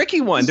 it's a tricky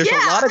one. There's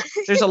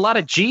a lot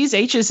of G's,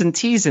 H's, and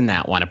T's in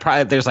that one.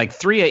 There's like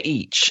 3 of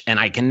each,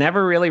 and I can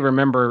never really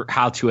remember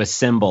how to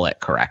assemble it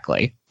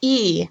correctly.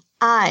 EIGHTH.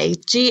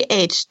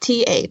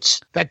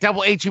 That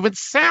double H even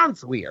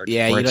sounds weird.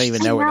 Yeah, you don't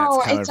even know where that's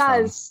coming from.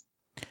 It does.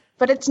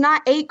 But it's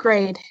not 8th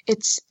grade.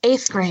 It's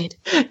 8th grade.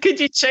 Could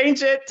you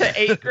change it to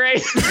 8th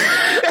grade?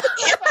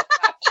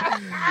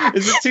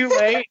 Is it too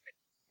late?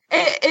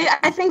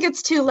 I think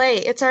it's too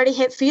late. It's already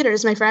hit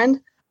theaters, my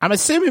friend. I'm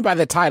assuming by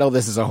the title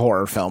this is a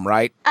horror film,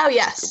 right? Oh,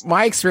 yes.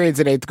 My experience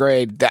in 8th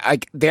grade,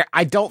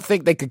 I don't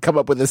think they could come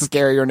up with a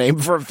scarier name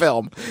for a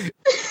film.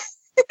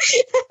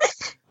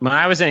 When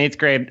I was in 8th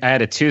grade, I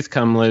had a tooth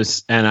come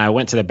loose, and I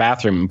went to the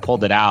bathroom and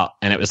pulled it out,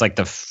 and it was like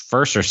the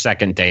first or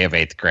second day of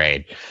 8th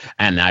grade,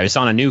 and I was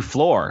on a new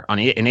floor. In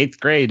 8th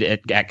grade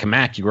at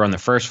Kamak, you were on the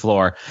first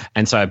floor,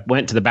 and so I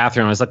went to the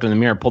bathroom, I was looking in the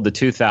mirror, pulled the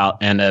tooth out,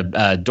 and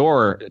a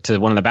door to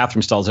one of the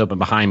bathroom stalls opened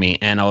behind me,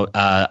 and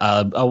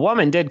a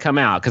woman did come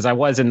out, because I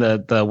was in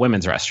the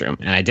women's restroom,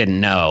 and I didn't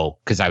know,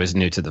 because I was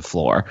new to the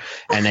floor,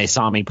 and they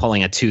saw me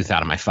pulling a tooth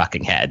out of my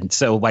fucking head.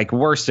 So like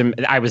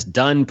I was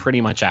done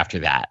pretty much after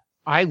that.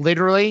 I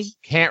literally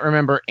can't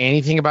remember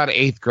anything about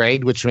 8th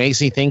grade, which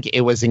makes me think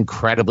it was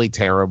incredibly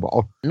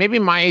terrible. Maybe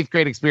my 8th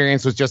grade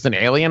experience was just an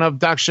alien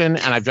abduction,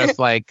 and I've just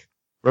like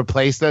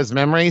replaced those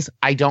memories.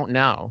 I don't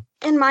know.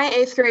 In my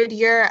 8th grade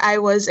year, I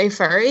was a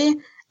furry,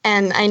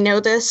 and I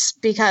know this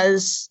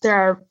because there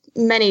are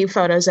many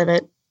photos of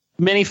it.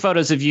 Many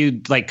photos of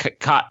you like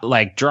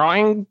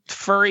drawing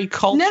furry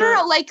culture?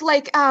 No.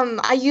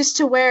 I used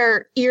to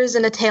wear ears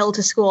and a tail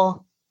to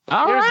school.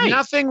 There's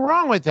nothing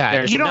wrong with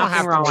that. You don't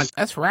have to.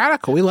 That's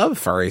radical. We love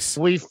furries.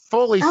 We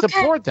fully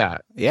support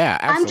that. Yeah,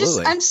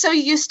 absolutely. I'm so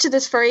used to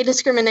this furry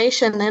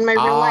discrimination in my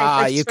real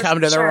life. You come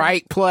to the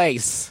right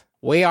place.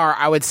 We are,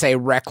 I would say,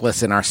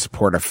 reckless in our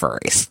support of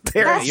furries.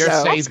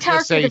 That's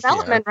character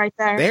development right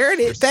there. There it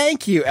is.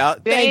 Thank you.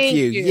 Thank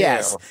you.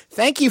 Yes.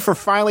 Thank you for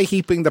finally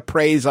heaping the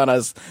praise on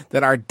us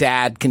that our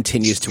dad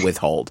continues to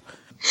withhold.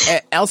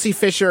 Elsie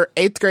Fisher,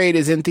 8th grade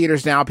is in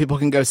theaters now. People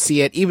can go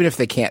see it, even if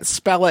they can't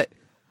spell it.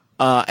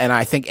 And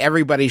I think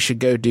everybody should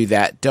go do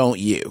that. Don't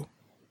you?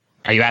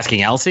 Are you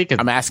asking Elsie?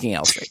 I'm asking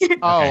Elsie.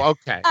 Oh,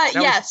 okay.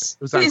 Yes.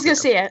 Please go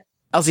see it.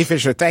 Elsie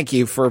Fisher, thank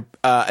you for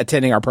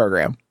attending our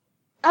program.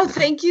 Oh,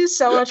 thank you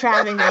so much for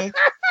having me.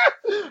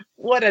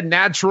 What a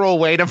natural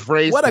way to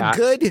phrase that. What a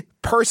good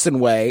person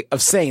way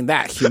of saying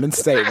that human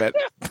statement.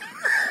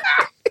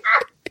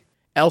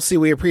 Elsie,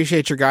 we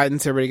appreciate your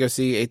guidance. Everybody go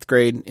see 8th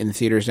grade in the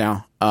theaters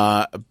now.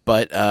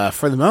 But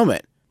for the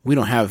moment, we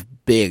don't have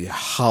big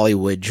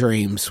Hollywood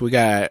dreams. We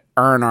got to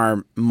earn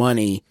our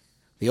money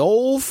the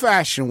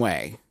old-fashioned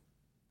way.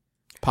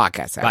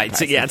 Podcast Right,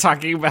 so advertising.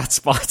 talking about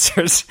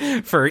sponsors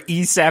for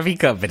e-savvy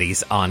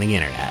companies on the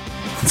internet.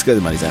 Let's go to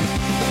the money zone.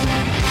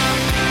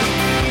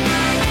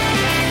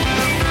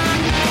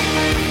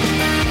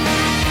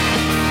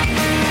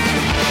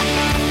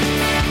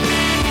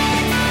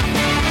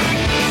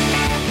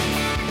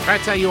 Can I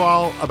tell you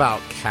all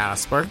about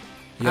Casper?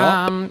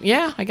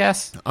 Yeah, I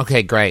guess.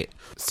 Okay, great.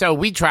 So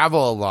we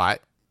travel a lot.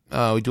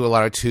 We do a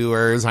lot of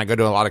tours. I go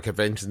to a lot of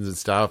conventions and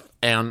stuff.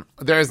 And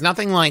there's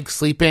nothing like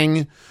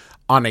sleeping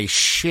on a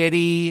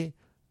shitty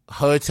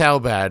hotel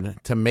bed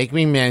to make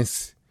me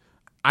miss,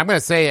 I'm going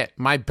to say it,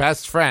 my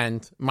best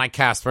friend, my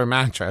Casper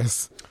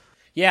mattress.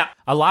 Yeah,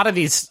 a lot of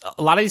these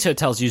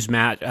hotels use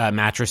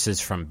mattresses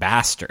from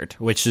Bastard,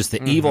 which is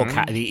the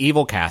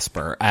evil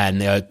Casper, and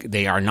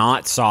they are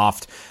not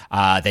soft.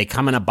 They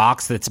come in a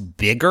box that's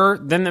bigger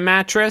than the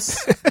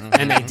mattress,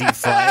 and they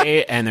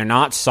deflate, and they're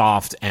not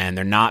soft, and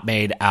they're not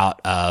made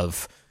out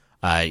of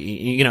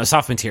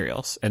soft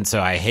materials. And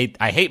so I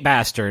hate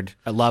Bastard.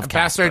 I love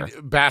Casper.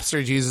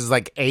 Bastard uses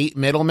like 8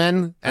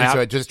 middlemen, and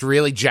so it just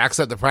really jacks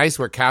up the price,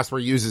 where Casper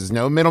uses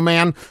no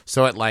middleman,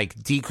 so it like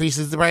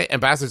decreases the price.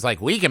 And Bastard's like,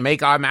 we can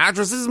make our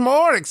mattresses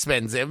more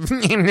expensive.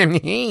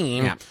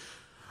 Yeah.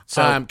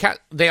 So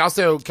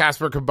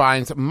Casper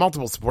combines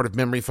multiple supportive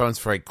memory foams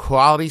for a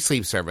quality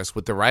sleep service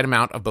with the right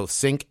amount of both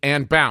sink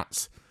and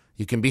bounce.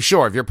 You can be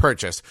sure of your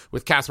purchase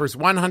with Casper's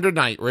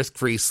 100-night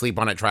risk-free sleep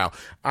on it trial.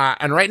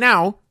 And right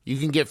now, you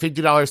can get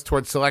 $50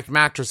 towards select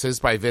mattresses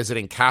by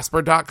visiting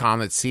Casper.com,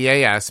 that's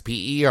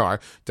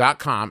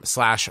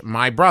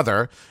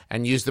CASPER.com/mybrother,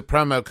 and use the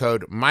promo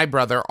code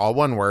MYBROTHER, all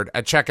one word,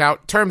 at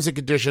checkout. Terms and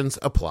conditions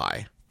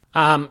apply.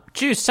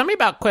 Juice, tell me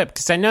about Quip,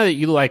 because I know that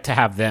you like to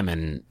have them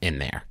in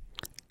there.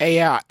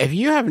 Yeah, if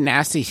you have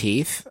nasty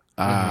teeth,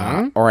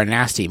 or a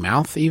nasty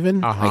mouth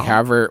even,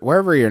 like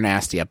wherever you're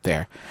nasty up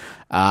there,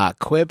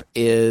 Quip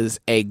is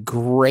a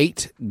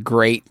great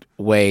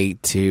way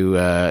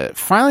to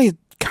finally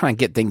kind of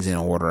get things in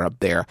order up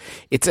there.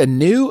 It's a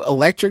new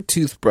electric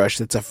toothbrush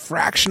that's a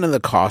fraction of the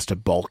cost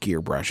of bulkier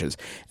brushes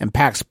and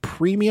packs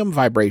premium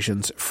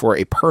vibrations for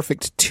a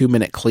perfect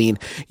 2-minute clean.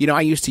 You know,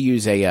 I used to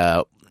use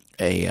a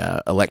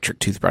electric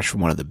toothbrush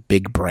from one of the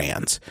big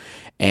brands,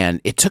 and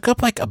it took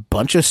up like a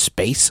bunch of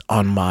space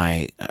on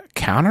my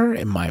counter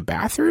in my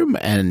bathroom,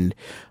 and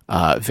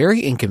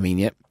very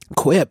inconvenient.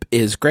 Quip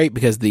is great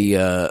because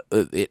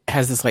it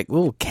has this like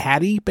little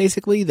caddy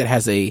basically that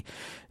has a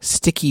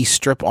sticky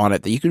strip on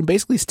it that you can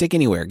basically stick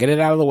anywhere, get it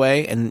out of the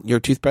way, and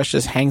your toothbrush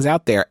just hangs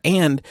out there.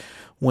 And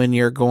when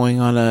you're going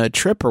on a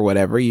trip or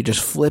whatever, you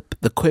just flip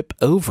the Quip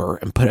over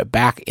and put it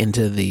back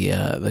into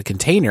the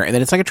container, and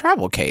then it's like a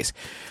travel case.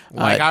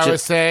 Like I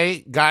always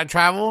say, gotta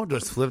travel,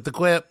 just flip the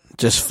Quip.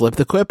 Just flip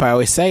the Quip. I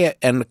always say it.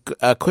 And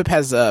Quip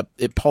has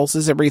it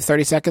pulses every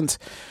 30 seconds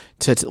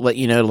to let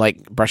you know,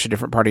 like, brush a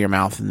different part of your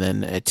mouth, and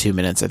then at 2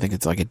 minutes, I think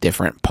it's like a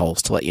different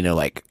pulse to let you know,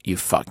 like, you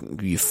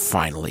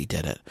finally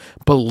did it.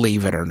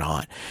 Believe it or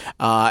not.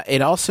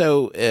 It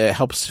also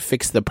helps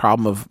fix the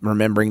problem of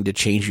remembering to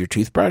change your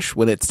toothbrush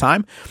when it's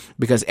time,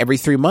 because every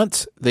 3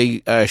 months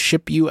they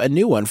ship you a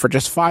new one for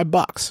just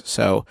 $5.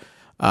 So,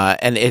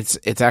 and it's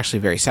actually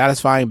very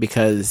satisfying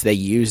because they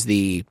use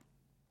the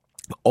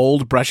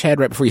old brush head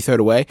right before you throw it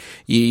away.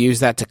 You use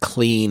that to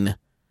clean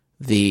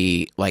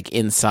the like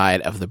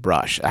inside of the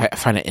brush. I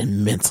find it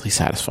immensely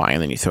satisfying.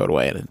 And then you throw it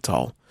away and it's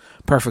all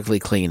perfectly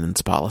clean and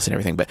spotless and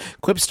everything. But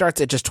Quip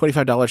starts at just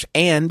 $25.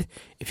 And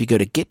if you go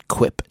to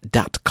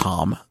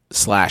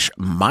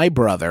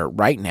getquip.com/mybrother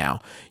right now,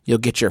 you'll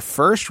get your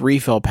first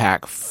refill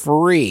pack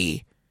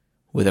free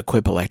with a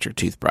Quip electric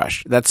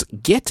toothbrush. That's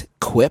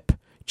getquip,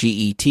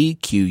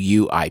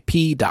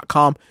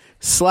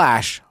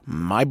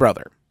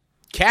 getquip.com/mybrother.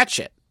 Catch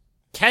it.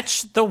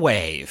 Catch the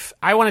wave.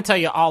 I want to tell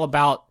you all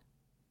about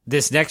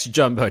this next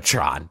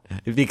Jumbotron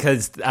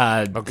because,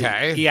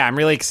 yeah, I'm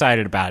really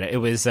excited about it. It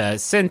was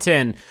sent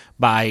in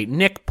by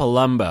Nick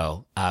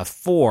Palumbo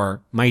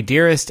for my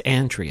dearest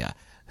Andrea,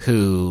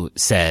 who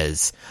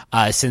says,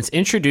 since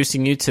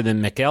introducing you to the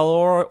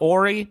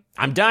McElroy,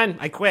 I'm done.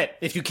 I quit.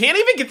 If you can't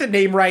even get the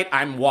name right,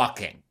 I'm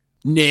walking.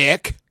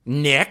 Nick,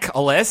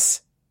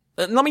 Alyssa.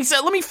 Let me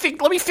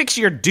fix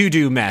your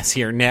doo-doo mess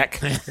here, Nick.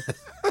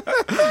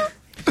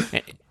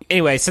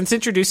 Anyway, since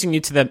introducing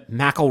you to the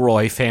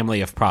McElroy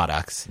family of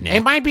products, Nick,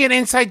 it might be an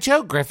inside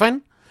joke,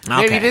 Griffin.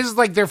 Maybe it is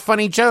like their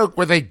funny joke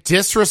where they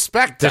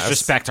disrespect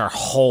our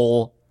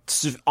whole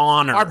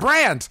honor, our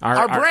brand,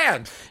 our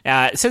brand.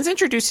 Since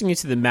introducing you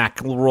to the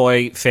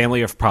McElroy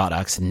family of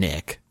products,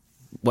 Nick,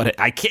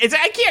 I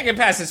can't get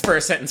past this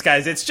first sentence,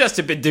 guys. It's just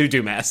a bit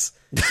doo-doo mess,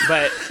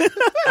 but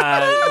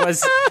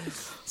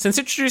Since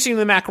introducing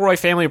the McElroy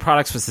family of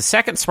products was the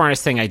second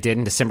smartest thing I did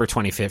in December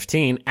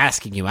 2015,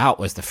 asking you out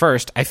was the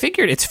first, I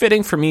figured it's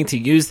fitting for me to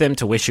use them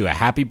to wish you a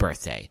happy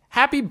birthday.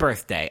 Happy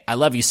birthday. I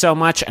love you so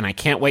much, and I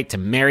can't wait to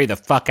marry the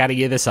fuck out of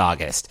you this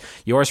August.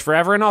 Yours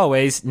forever and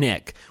always,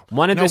 Nick.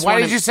 Why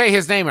did you say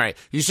his name right?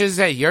 You should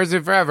say yours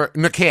and forever,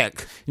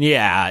 Nick.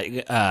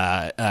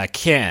 Yeah,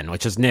 Ken,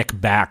 which is Nick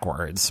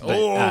backwards.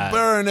 But,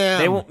 burn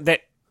him.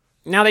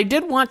 Now, they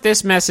did want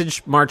this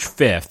message March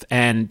 5th,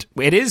 and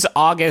it is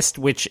August,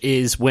 which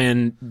is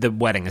when the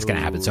wedding is going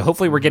to happen. So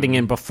hopefully we're getting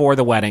in before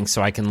the wedding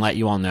so I can let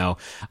you all know.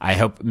 I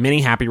hope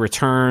many happy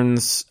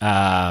returns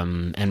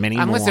and many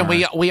more. Listen,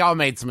 we all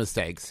made some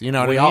mistakes. You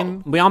know what I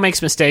mean? We all make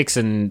some mistakes,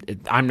 and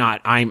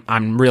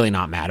I'm really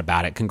not mad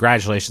about it.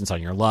 Congratulations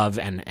on your love,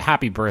 and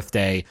happy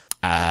birthday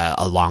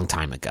a long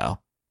time ago.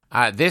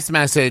 This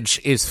message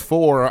is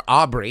for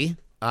Aubrey,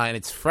 and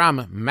it's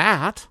from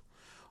Matt.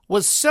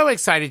 Was so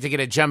excited to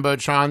get a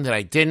Jumbotron that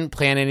I didn't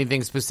plan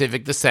anything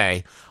specific to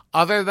say,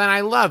 other than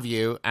I love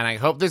you, and I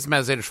hope this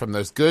message from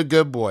those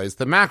good boys,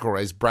 the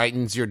McElroys,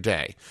 brightens your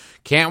day.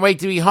 Can't wait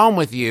to be home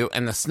with you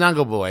and the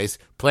Snuggle Boys,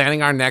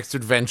 planning our next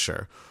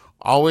adventure.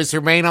 Always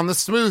remain on the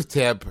smooth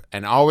tip,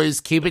 and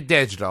always keep it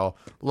digital.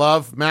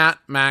 Love, Matt,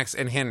 Max,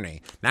 and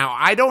Henry. Now,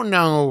 I don't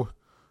know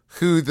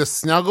who the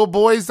Snuggle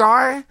Boys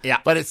are,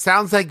 but it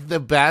sounds like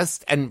the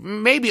best,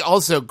 and maybe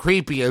also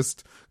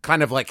creepiest,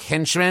 kind of like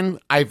henchmen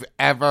I've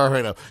ever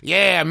heard of.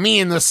 Yeah, me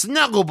and the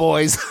Snuggle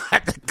Boys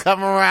have to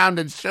come around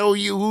and show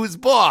you who's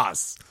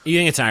boss. You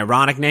think it's an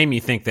ironic name?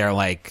 You think they're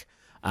like,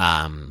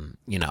 knife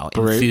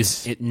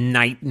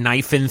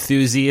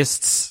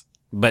enthusiasts?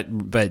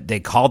 But they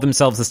call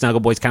themselves the Snuggle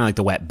Boys, kind of like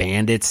the Wet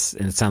Bandits,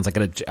 and it sounds like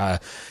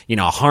a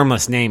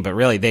harmless name, but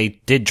really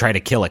they did try to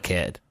kill a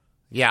kid.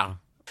 Yeah.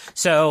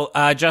 So,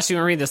 Justin, you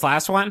want to read this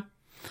last one?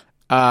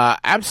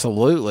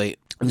 Absolutely.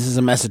 This is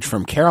a message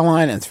from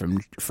Caroline, and it's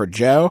for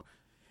Joe.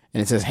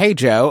 And it says, "Hey,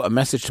 Joe, a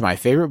message to my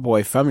favorite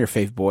boy from your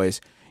fave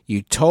boys.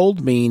 You told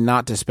me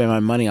not to spend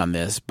my money on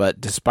this, but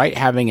despite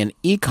having an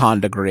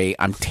econ degree,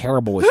 I'm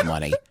terrible with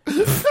money."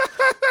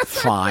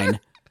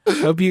 Fine.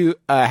 Hope you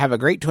have a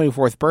great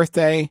 24th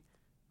birthday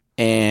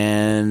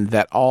and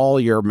that all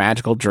your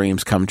magical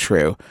dreams come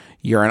true.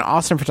 You're an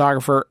awesome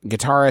photographer,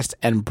 guitarist,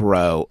 and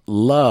bro.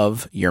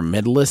 Love, your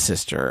middleest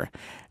sister.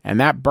 And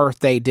that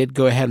birthday did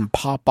go ahead and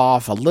pop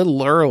off a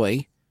little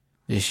early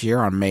this year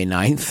on May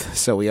 9th.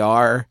 So we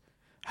are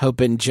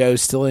hoping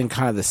Joe's still in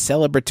kind of the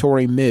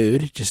celebratory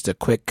mood. Just a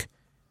quick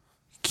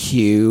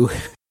cue.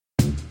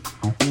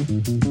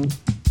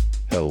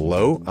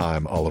 Hello,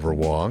 I'm Oliver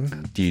Wong,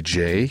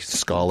 DJ,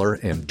 scholar,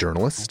 and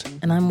journalist.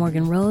 And I'm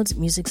Morgan Rhodes,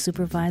 music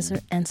supervisor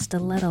and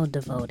stiletto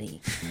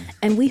devotee.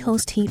 And we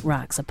host Heat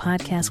Rocks, a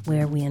podcast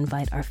where we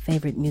invite our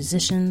favorite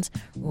musicians,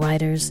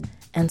 writers,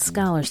 and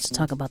scholars to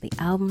talk about the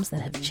albums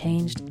that have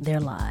changed their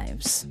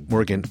lives.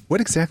 Morgan,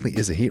 what exactly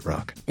is a heat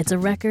rock? It's a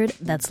record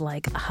that's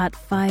like hot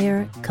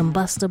fire,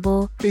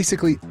 combustible.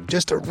 Basically,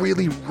 just a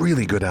really,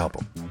 really good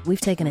album.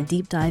 We've taken a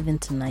deep dive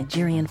into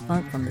Nigerian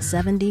funk from the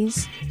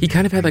 70s. He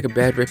kind of had like a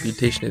bad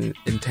reputation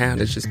in town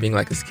as just being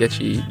like a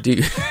sketchy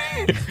dude.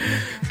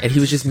 And he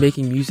was just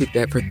making music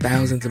that for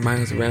thousands of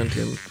miles around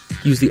him,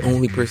 he was the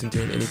only person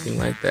doing anything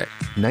like that.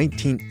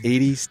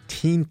 1980s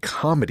teen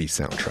comedy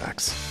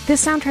soundtracks.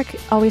 This soundtrack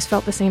always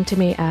felt the same to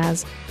me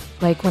as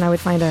like when I would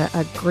find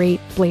a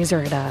great blazer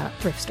at a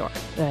thrift store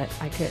that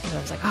I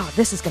was like, oh,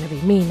 this is going to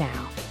be me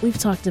now. We've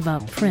talked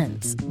about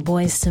Prince,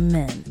 Boyz II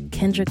Men,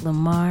 Kendrick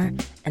Lamar,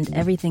 and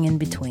everything in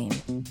between.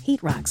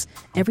 Heat Rocks,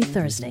 every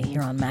Thursday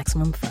here on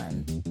Maximum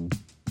Fun.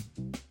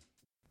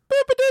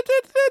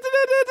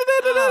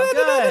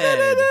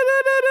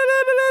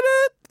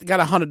 Got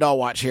a $100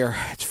 watch here.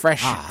 It's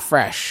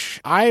fresh.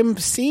 I'm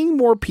seeing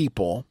more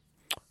people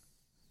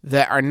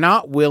that are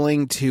not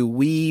willing to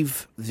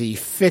weave the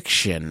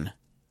fiction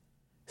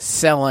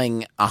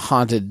selling a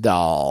haunted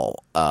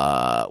doll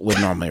would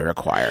normally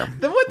require.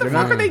 Then what the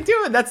fuck are they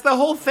doing? That's the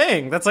whole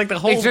thing. That's like the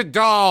whole... It's a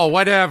doll,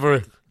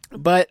 whatever.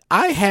 But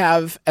I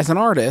have, as an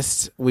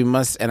artist, we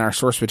must, and our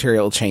source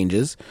material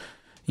changes.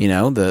 You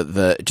know,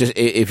 just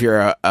if you're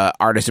a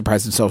artist who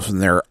prides themselves on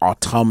their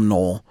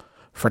autumnal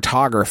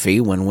photography,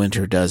 when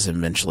winter does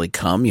eventually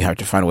come, you have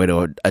to find a way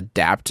to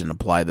adapt and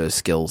apply those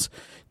skills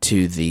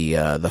to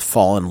the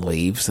fallen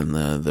leaves and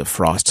the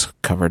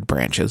frost-covered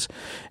branches.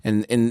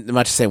 And in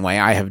much the same way,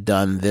 I have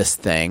done this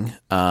thing.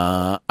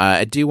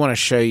 I do want to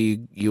show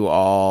you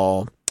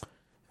all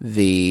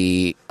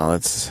the... Oh,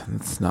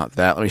 it's not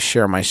that. Let me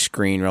share my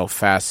screen real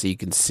fast so you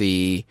can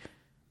see...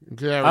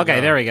 There we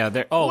go.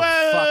 Oh, Whoa!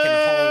 Fucking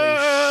holy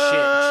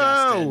shit,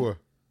 Justin.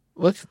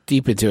 Look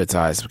deep into its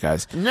eyes,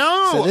 guys.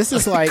 No! So this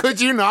is like...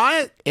 Could you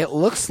not? It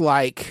looks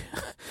like...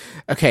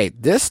 Okay,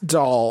 this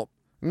doll...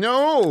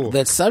 No!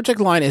 The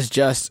subject line is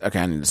just... Okay,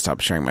 I need to stop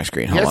sharing my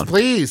screen. Hold on. Yes,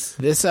 please.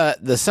 This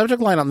the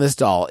subject line on this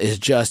doll is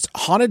just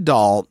haunted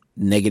doll,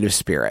 negative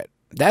spirit.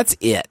 That's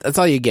it. That's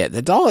all you get.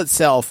 The doll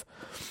itself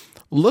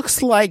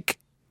looks like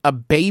a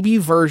baby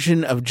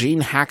version of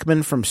Gene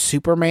Hackman from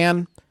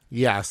Superman.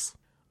 Yes.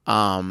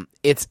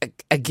 It's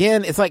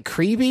again, it's like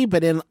creepy,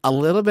 but in a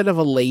little bit of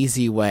a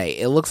lazy way.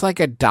 It looks like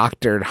a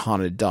doctored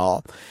haunted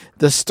doll.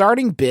 The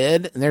starting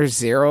bid, and there's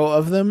 0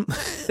 of them,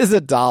 is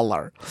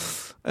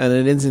 $1. And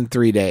it ends in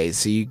 3 days.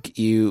 So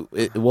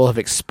it will have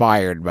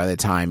expired by the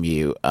time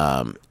you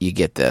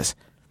get this.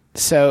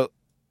 So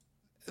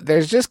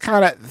there's just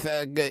kind of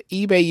the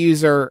eBay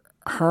user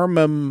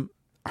Herma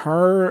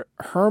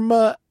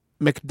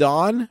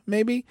McDawn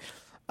maybe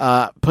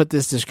put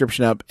this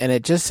description up, and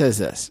it just says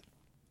this: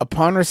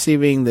 upon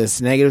receiving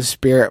this negative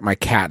spirit, my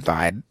cat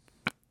died.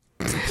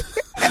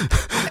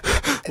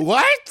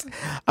 What?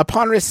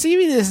 Upon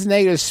receiving this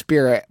negative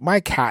spirit, my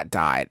cat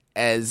died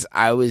as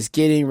I was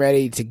getting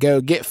ready to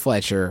go get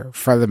Fletcher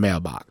from the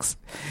mailbox.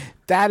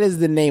 That is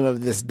the name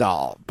of this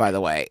doll, by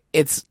the way.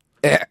 It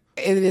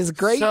is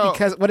great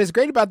because what is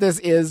great about this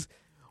is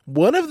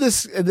one of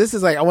this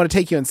is like, I want to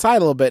take you inside a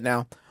little bit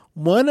now.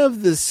 One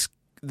of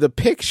the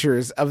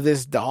pictures of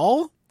this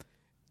doll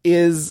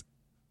is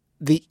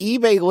the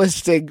eBay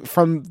listing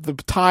from the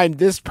time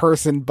this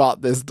person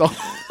bought this doll.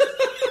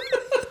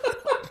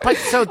 But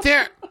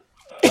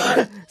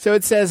so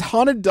it says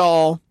haunted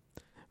doll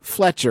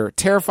Fletcher,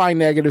 terrifying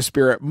negative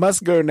spirit,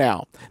 must go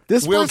now.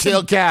 This will person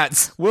kill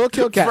cats. Will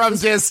kill cats from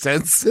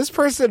distance. This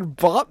person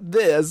bought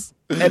this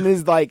and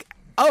is like,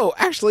 oh,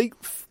 actually,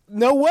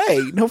 no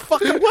way, no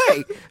fucking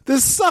way.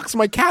 This sucks.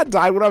 My cat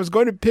died when I was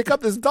going to pick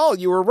up this doll.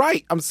 You were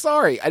right. I'm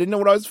sorry. I didn't know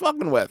what I was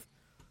fucking with.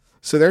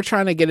 So they're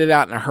trying to get it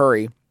out in a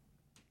hurry.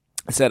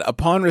 It said,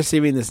 upon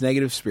receiving this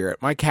negative spirit,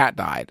 my cat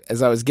died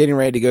as I was getting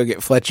ready to go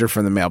get Fletcher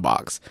from the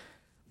mailbox.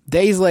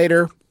 Days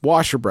later,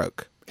 washer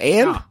broke.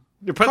 And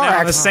you're putting that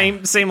on the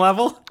same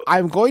level?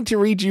 I'm going to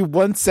read you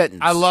one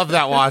sentence. I love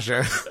that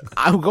washer.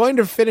 I'm going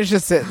to finish a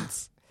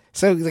sentence.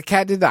 So the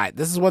cat did die.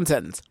 This is one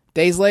sentence.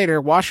 Days later,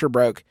 washer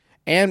broke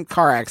and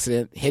car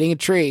accident, hitting a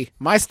tree.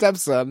 My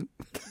stepson.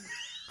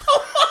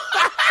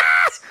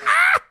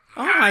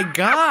 Oh my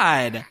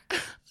God.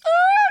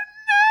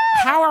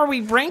 How are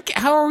we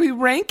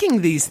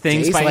ranking these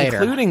things Days by later.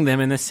 including them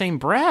in the same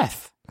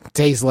breath?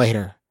 Days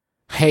later.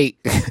 Hey,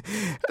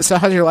 so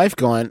how's your life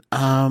going?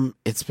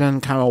 It's been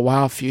kind of a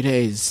wild few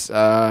days.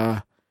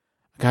 Got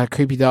a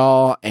creepy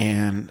doll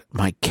and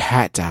my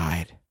cat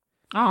died.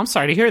 Oh, I'm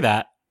sorry to hear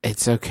that.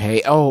 It's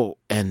okay. Oh,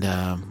 and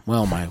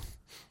my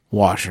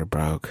washer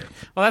broke.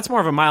 Well, that's more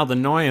of a mild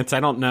annoyance. I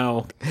don't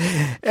know.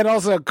 And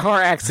also a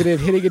car accident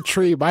hitting a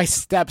tree. My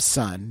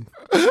stepson.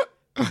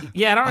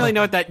 Yeah, I don't really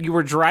know what that. You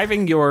were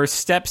driving your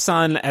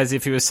stepson as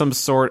if he was some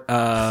sort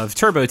of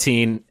turbo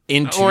teen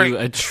into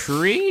a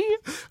tree?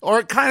 Or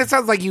it kind of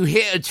sounds like you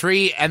hit a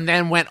tree and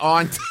then went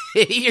on to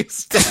hit your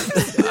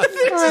stepson.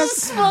 It's a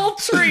small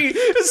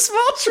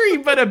tree,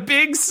 but a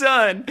big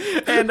sun.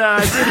 And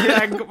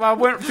I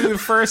went through the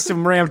first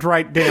and rammed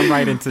right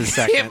into the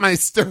second. Hit my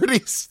sturdy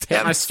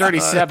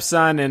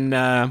stepson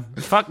and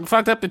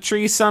fucked up the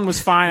tree. Sun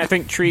was fine. I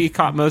think tree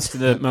caught most of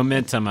the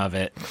momentum of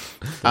it.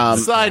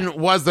 Son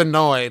was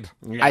annoyed.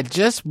 Yeah. I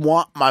just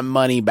want my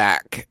money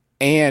back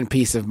and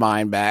peace of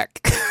mind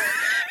back.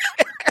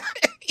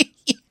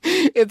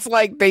 It's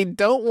like they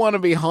don't want to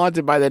be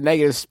haunted by the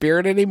negative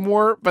spirit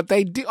anymore, but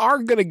they are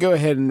going to go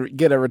ahead and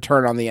get a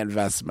return on the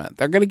investment.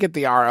 They're going to get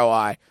the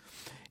ROI.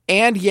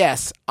 And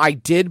yes, I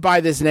did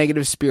buy this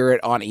negative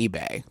spirit on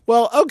eBay.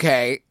 Well,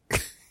 okay.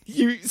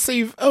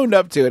 You've owned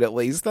up to it at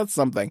least. That's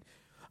something.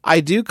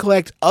 I do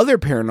collect other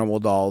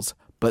paranormal dolls,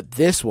 but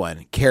this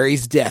one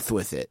carries death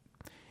with it.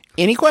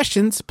 Any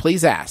questions,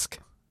 please ask.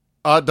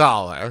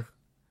 $1.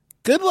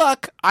 Good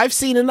luck. I've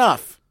seen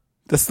enough.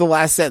 That's the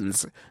last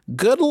sentence.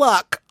 Good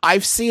luck.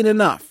 I've seen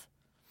enough.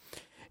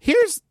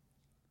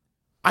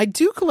 I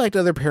do collect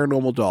other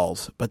paranormal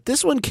dolls, but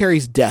this one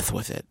carries death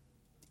with it.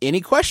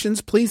 Any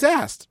questions, please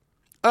ask.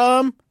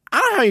 I don't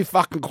have any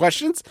fucking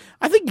questions.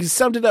 I think you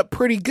summed it up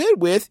pretty good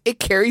with it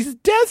carries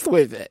death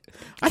with it.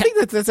 I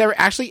think that's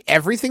actually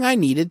everything I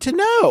needed to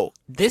know.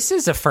 This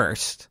is a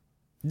first.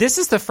 This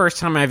is the first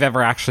time I've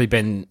ever actually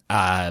been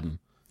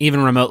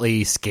even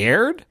remotely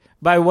scared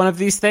by one of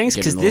these things,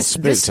 because this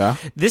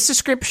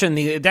description,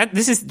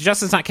 this is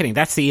Justin's not kidding.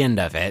 That's the end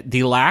of it.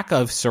 The lack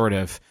of sort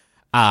of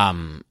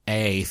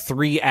a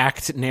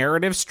 3-act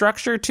narrative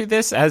structure to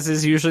this, as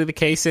is usually the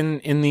case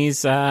in these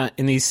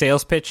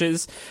sales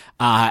pitches,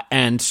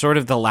 and sort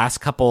of the last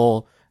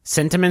couple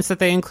sentiments that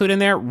they include in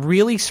there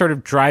really sort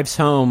of drives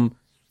home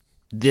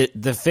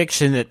the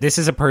fiction that this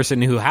is a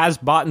person who has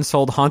bought and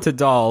sold haunted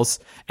dolls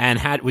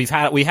and we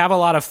have a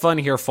lot of fun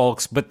here,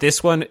 folks, but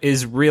this one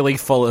is really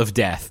full of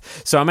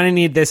death. So I'm going to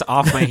need this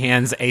off my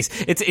hands.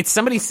 It's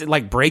somebody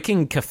like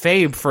breaking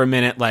kayfabe for a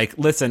minute. Like,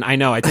 listen, I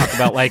know I talked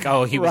about like,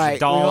 oh, he was right. a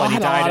doll and he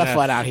died. A lot of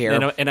fun out here.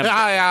 In a bank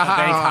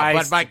heist.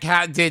 But my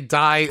cat did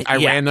die. I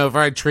ran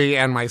over a tree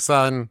and my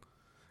son.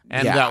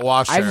 And that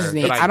washer. I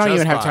don't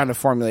even have time to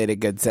formulate a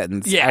good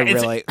sentence. Yeah,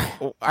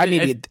 I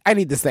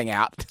need this thing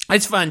out.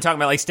 It's fun talking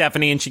about like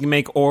Stephanie, and she can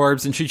make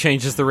orbs, and she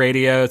changes the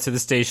radio to the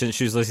station that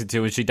she was listening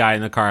to when she died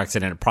in the car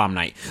accident at prom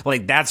night.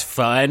 Like, that's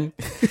fun.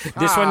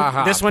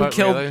 This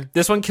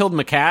one killed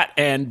my cat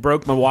and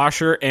broke my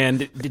washer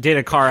and did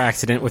a car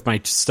accident with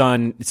my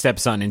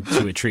stepson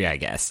into a tree, I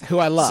guess. Who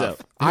I love.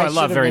 I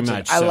love very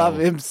much. I love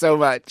him so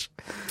much.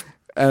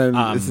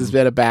 This has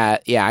been a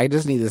bad. Yeah, I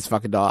just need this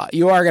fucking doll.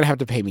 You are gonna have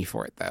to pay me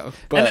for it though.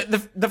 But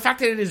and the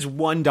fact that it is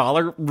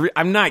 $1,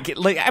 I'm not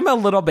like I'm a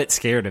little bit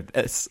scared of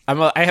this.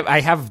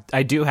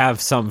 I do have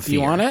some fear.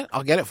 You want it?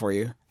 I'll get it for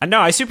you. No,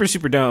 I super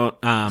don't.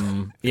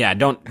 I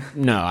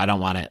don't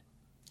want it.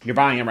 You're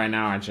buying it right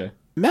now, aren't you?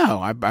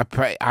 No,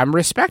 I'm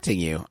respecting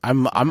you.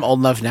 I'm old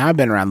enough now. I've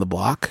been around the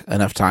block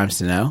enough times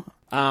to know.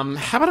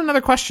 How about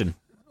another question?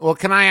 Well,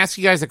 can I ask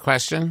you guys a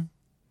question?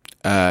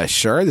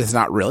 Sure. This is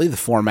not really the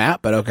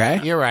format, but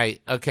okay. You're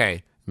right.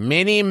 Okay.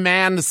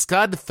 Mini-Man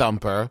Scud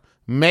Thumper,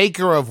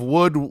 maker of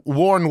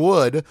worn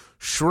wood,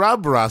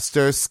 shrub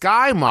ruster,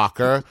 sky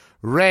mocker,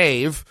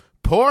 rave,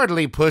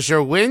 portly pusher,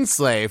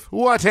 windslave.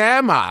 What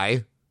am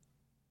I?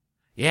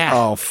 Yeah.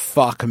 Oh,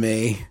 fuck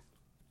me.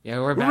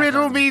 Yeah, we're back.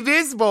 Riddle me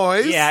this,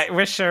 boys. Yeah,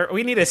 we're sure.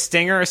 We need a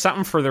stinger or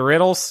something for the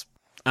riddles.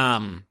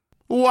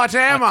 What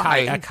am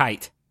I? A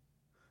kite.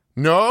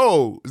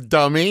 No,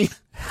 dummy.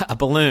 A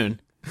balloon.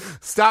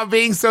 Stop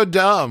being so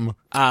dumb.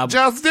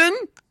 Justin?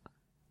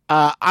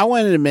 I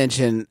wanted to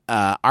mention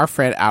our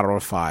friend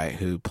Adolfi,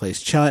 who plays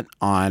Chunt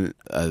on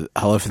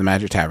Hello from the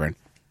Magic Tavern,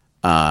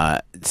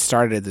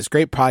 started this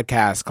great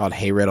podcast called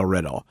Hey Riddle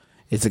Riddle.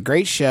 It's a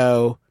great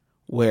show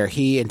where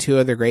he and two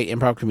other great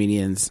improv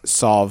comedians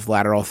solve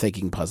lateral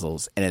thinking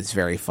puzzles, and it's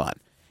very fun.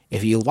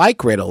 If you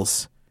like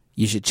riddles,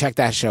 you should check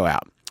that show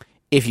out.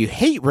 If you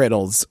hate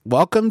riddles,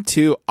 welcome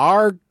to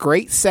our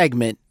great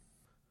segment.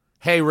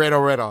 Hey, Riddle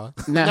Riddle.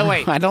 No,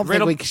 wait. I don't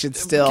Riddle- think we should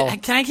still...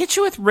 Can I get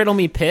you with Riddle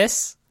Me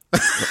Piss?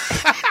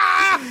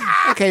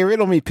 Okay,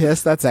 Riddle Me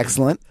Piss. That's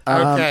excellent.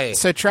 Okay.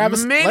 So,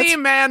 Travis...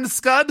 Mini-Man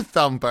Scud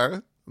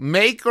Thumper,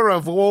 maker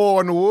of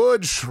worn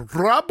wood,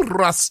 shrub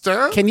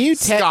ruster, Can you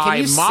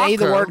sky say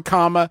the mocker. word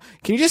comma?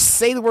 Can you just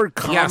say the word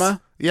comma?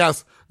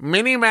 Yes.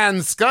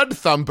 Mini-Man Scud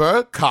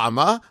Thumper,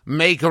 comma,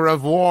 maker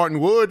of worn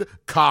wood,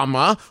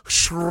 comma,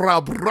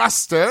 shrub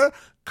ruster,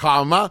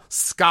 comma,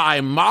 sky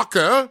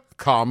mocker,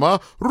 comma,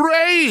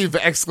 rave,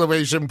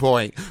 exclamation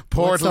point.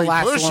 What's the Portly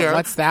last pusher. one?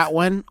 What's that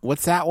one?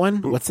 What's that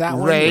one? What's that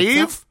one?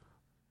 Rave.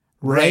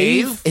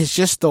 Rave is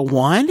just the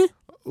one?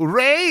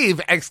 Rave,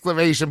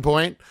 exclamation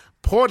point.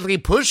 Portly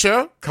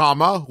pusher,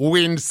 comma,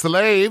 wind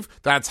slave.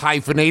 That's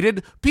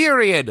hyphenated,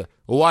 period.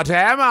 What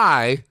am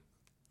I?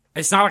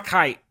 It's not a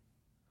kite.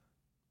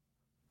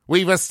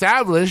 We've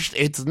established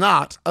it's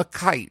not a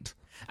kite.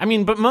 I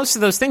mean, but most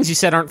of those things you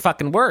said aren't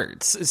fucking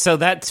words. So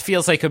that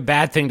feels like a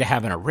bad thing to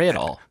have in a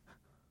riddle.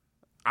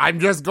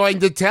 I'm just going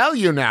to tell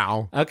you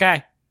now.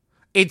 Okay.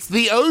 It's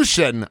the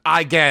ocean,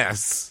 I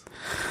guess.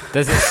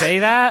 Does it say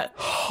that?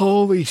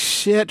 Holy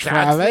shit,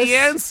 Travis. That's the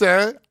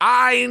answer.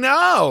 I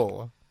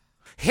know.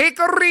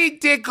 Hickory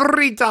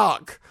dickory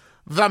dock.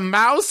 The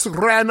mouse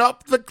ran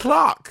up the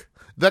clock.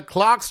 The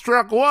clock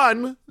struck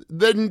one,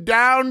 then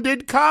down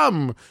did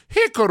come.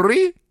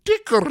 Hickory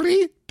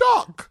dickory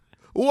dock.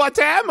 What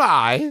am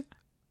I?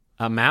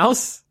 A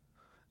mouse?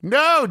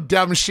 No,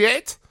 dumb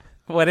shit.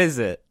 What is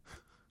it?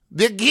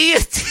 The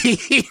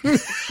guillotine.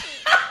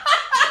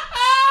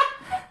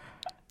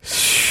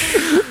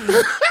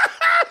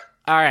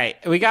 All right.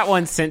 We got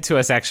one sent to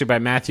us actually by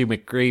Matthew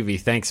McGreevy.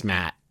 Thanks,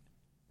 Matt.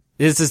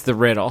 This is the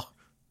riddle.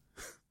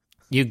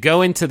 You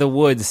go into the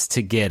woods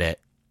to get it.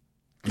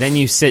 Then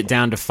you sit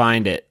down to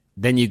find it.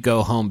 Then you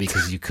go home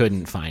because you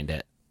couldn't find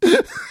it.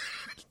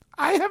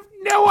 I have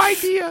no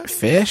idea.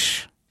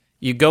 Fish?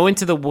 You go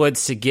into the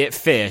woods to get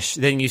fish.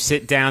 Then you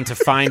sit down to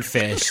find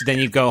fish. Then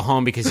you go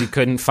home because you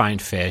couldn't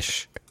find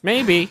fish.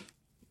 Maybe.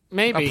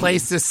 A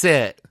place to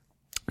sit.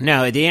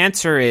 No, the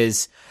answer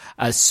is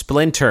a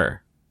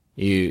splinter.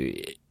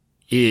 You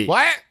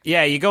What?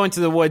 Yeah, you go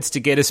into the woods to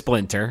get a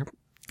splinter.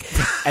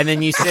 And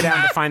then you sit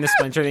down to find the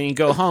splinter. Then you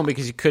go home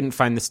because you couldn't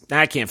find this.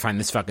 I can't find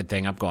this fucking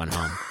thing. I'm going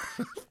home.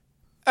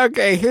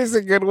 Okay, here's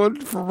a good one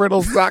from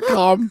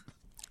riddles.com.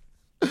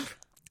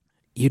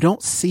 You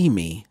don't see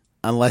me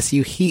unless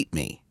you heat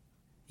me.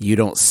 You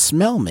don't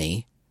smell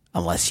me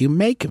unless you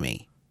make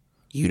me.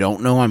 You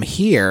don't know I'm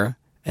here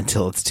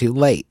until it's too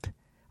late.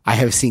 I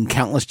have seen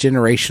countless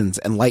generations,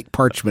 and light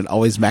parchment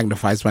always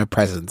magnifies my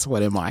presence.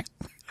 What am I?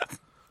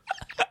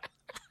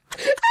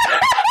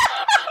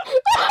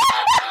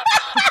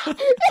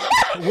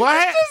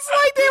 What? It's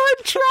like they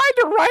were trying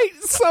to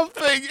write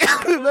something,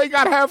 and they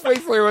got halfway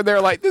through, and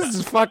they're like, this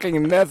is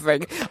fucking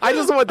nothing. I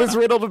just want this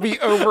riddle to be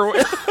over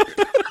with.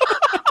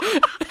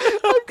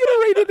 I'm gonna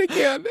read it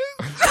again.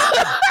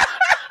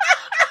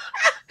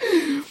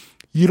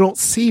 You don't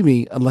see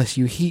me unless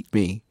you heat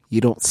me. You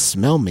don't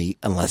smell me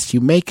unless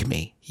you make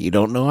me. You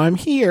don't know I'm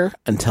here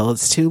until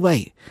it's too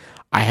late.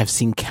 I have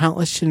seen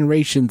countless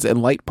generations,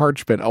 and light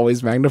parchment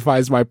always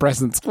magnifies my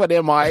presence. What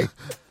am I?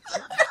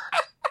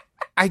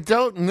 I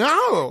don't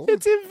know.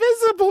 It's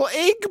invisible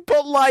ink,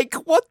 but like,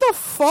 what the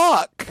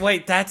fuck?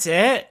 Wait, that's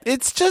it?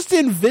 It's just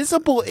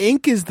invisible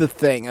ink is the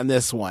thing on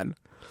this one.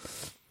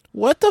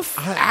 What the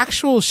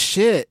actual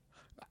shit?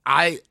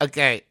 I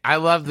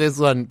love this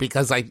one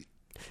because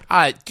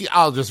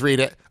I'll just read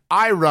it.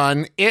 I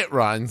run, it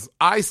runs.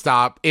 I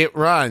stop, it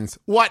runs.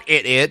 What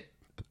it?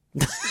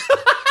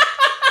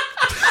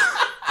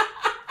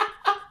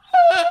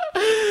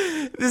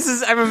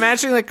 I'm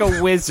imagining like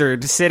a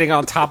wizard sitting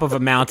on top of a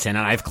mountain,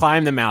 and I've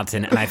climbed the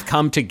mountain, and I've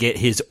come to get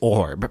his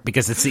orb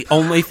because it's the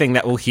only thing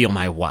that will heal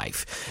my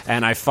wife.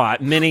 And I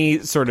fought many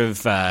sort of,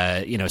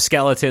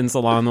 skeletons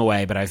along the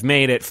way, but I've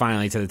made it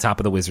finally to the top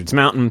of the wizard's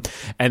mountain.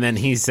 And then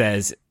he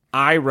says,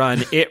 I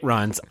run, it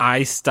runs.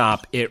 I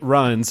stop, it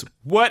runs.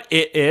 What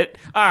it?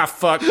 Ah,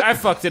 fuck. I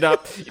fucked it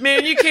up.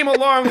 Man, you came a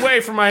long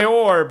way from my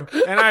orb,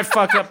 and I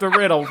fucked up the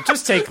riddle.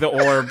 Just take the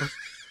orb.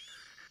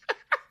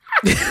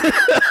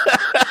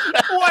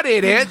 What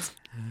it?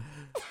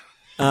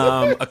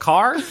 A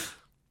car?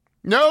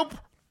 Nope.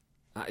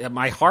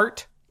 My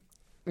heart?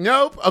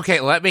 Nope. Okay,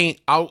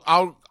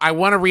 I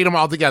want to read them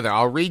all together.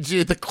 I'll read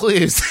you the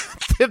clues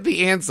to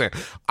the answer.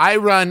 I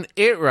run,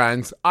 it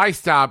runs. I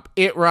stop,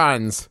 it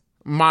runs.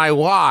 My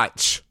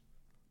watch.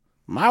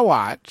 My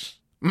watch.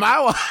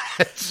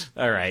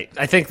 All right.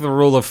 I think the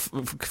rule of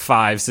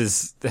fives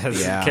has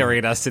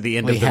carried us to the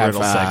end of the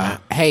riddle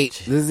segment. Hey,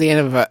 this is the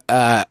end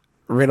of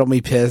Riddle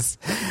Me Piss.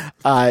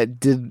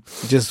 Did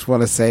just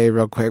want to say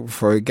real quick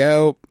before we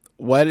go,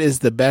 what is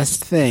the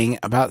best thing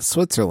about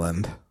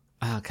Switzerland?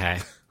 Okay.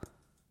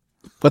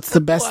 What's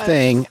the best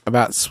thing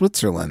about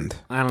Switzerland?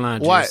 I don't know.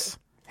 What? Juice.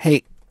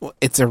 Hey,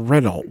 it's a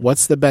riddle.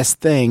 What's the best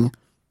thing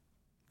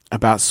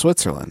about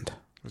Switzerland?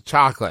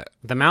 Chocolate.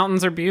 The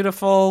mountains are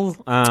beautiful.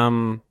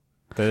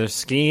 There's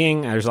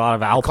skiing. There's a lot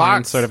of alpine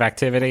clocks. sort of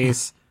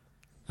activities.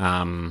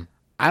 I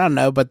don't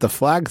know, but the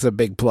flag's a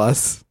big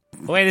plus.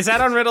 Wait, is that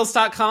on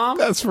riddles.com?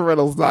 That's for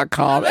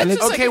riddles.com. And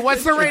it's Okay,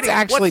 what's the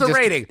rating?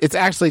 Rating? It's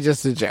actually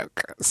just a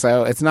joke.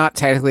 So it's not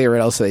technically a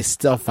riddle, so they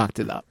still fucked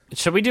it up.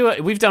 Should we do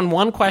it? We've done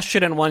one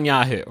question and one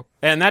Yahoo,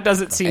 and that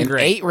doesn't seem And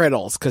great. 8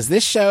 riddles, because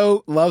this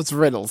show loves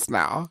riddles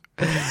now.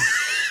 We're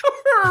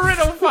a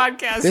riddle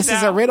podcast. This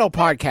is a riddle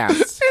podcast.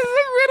 It's a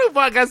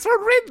riddle podcast for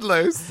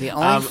riddlers. The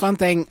only fun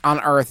thing on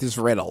earth is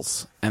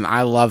riddles, and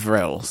I love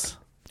riddles.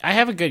 I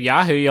have a good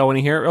Yahoo. Y'all want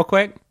to hear it real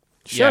quick?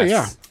 Sure,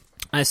 yeah.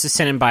 This is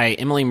sent in by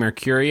Emily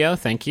Mercurio.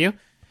 Thank you.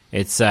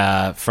 It's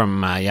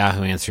from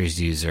Yahoo Answers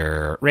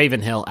user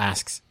Ravenhill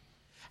asks,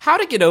 how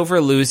to get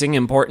over losing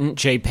important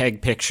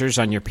JPEG pictures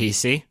on your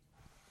PC?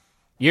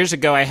 Years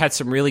ago, I had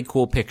some really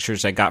cool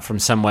pictures I got from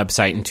some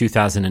website in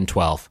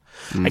 2012.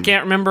 I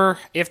can't remember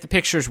if the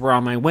pictures were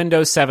on my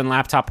Windows 7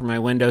 laptop or my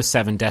Windows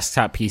 7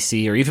 desktop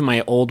PC or even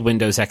my old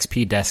Windows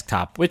XP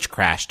desktop, which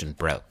crashed and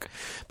broke.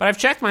 But I've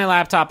checked my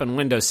laptop and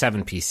Windows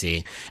 7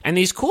 PC, and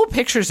these cool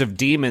pictures of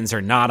demons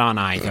are not on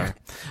either.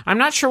 I'm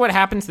not sure what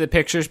happened to the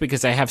pictures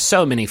because I have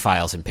so many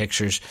files and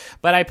pictures,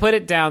 but I put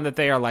it down that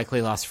they are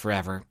likely lost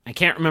forever. I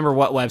can't remember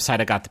what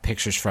website I got the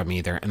pictures from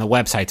either, and the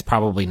website's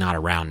probably not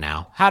around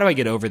now. How do I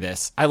get over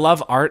this? I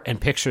love art and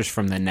pictures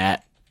from the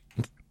net.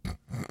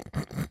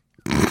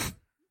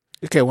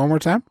 Okay, one more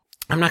time.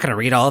 I'm not going to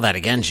read all that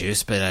again,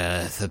 Juice, but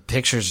the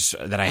pictures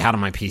that I had on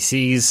my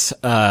PCs,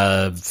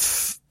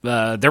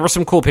 there were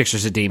some cool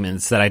pictures of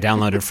demons that I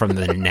downloaded from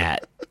the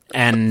net.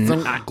 And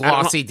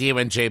Glossy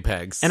demon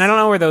JPEGs. And I don't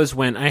know where those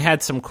went. I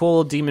had some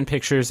cool demon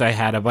pictures. I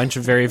had a bunch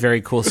of very, very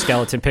cool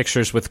skeleton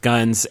pictures with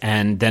guns.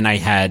 And then I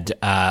had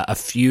a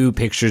few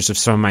pictures of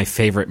some of my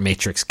favorite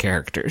Matrix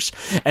characters.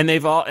 And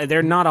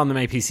they're not on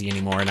my PC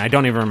anymore. And I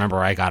don't even remember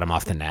where I got them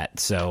off the net.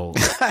 So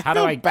how do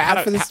I...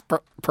 bad for this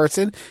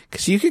person?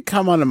 Because you could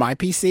come onto my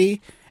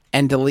PC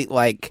and delete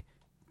like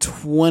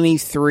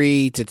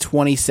 23 to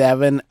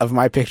 27 of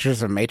my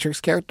pictures of Matrix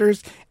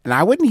characters. And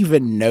I wouldn't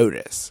even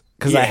notice.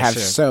 Because I have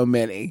so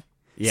many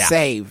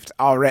saved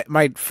already.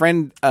 My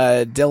friend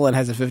Dylan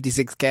has a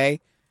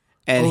 56K,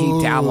 and he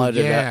downloaded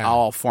it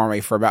all for me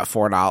for about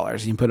 $4.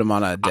 You can put them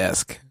on a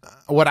disc.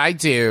 What I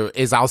do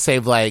is I'll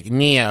save like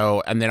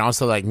Neo and then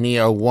also like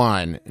Neo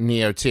 1,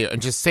 Neo 2,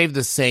 and just save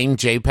the same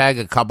JPEG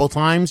a couple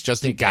times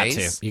just in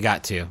case. You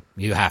got to.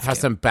 You have to.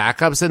 Some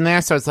backups in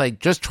there. So it's like,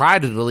 just try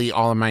to delete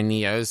all of my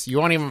Neos. You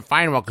won't even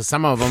find them because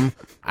some of them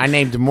I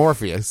named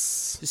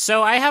Morpheus.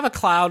 So I have a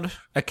cloud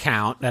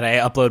account that I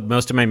upload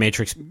most of my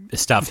Matrix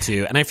stuff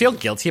to, and I feel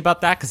guilty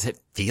about that because it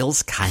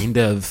feels kind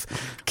of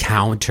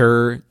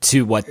counter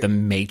to what the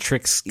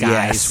Matrix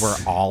guys were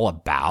all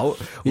about.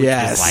 Which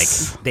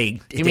was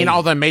like You mean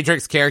all the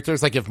Matrix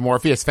characters? Like if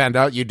Morpheus found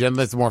out you did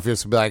this,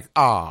 Morpheus would be like,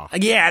 "Oh,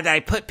 yeah." I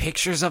put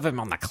pictures of him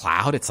on the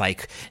cloud. It's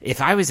like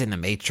if I was in the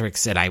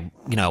Matrix and I,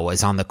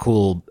 was on the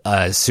cool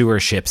sewer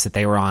ships that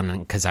they were on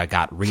because I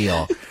got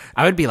real,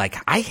 I would be like,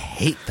 I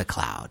hate the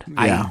cloud.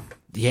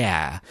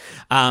 Yeah.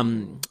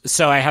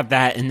 So I have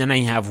that, and then I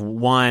have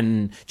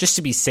one just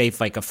to be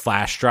safe, like a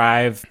flash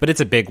drive, but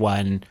it's a big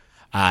one.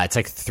 It's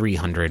like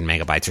 300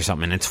 megabytes or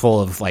something. And it's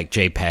full of like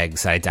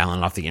JPEGs that I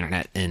downloaded off the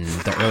internet in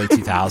the early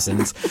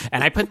 2000s.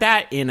 And I put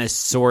that in a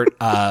sort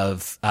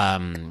of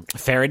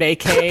Faraday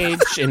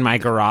cage in my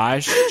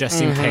garage,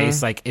 just in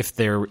case, like if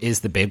there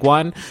is the big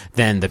one,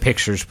 then the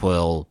pictures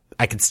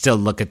I could still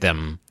look at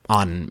them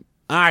on,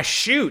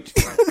 shoot.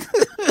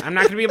 I'm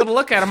not going to be able to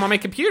look at them on my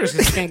computers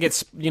because it's going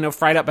to get,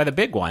 fried up by the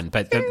big one.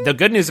 But the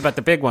good news about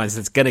the big one is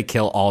it's going to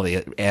kill all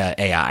the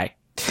AI.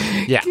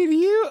 Yeah.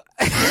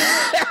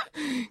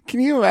 Can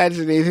you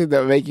imagine anything that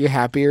would make you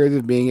happier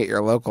than being at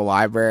your local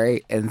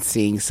library and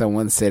seeing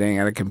someone sitting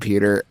at a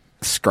computer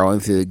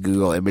scrolling through the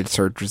Google image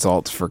search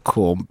results for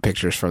cool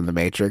pictures from the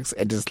Matrix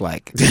and just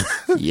like,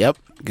 yep,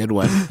 good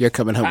one. You're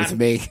coming home with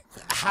me.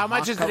 How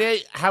much is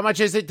it? How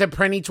much is it to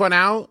print each one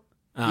out?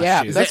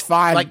 That's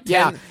fine. Like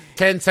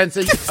 10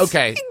 cents.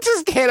 Okay.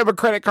 Just hand him a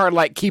credit card,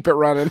 like keep it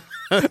running.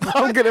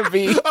 I'm gonna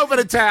be Open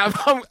a tab.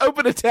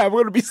 open a tab. I'm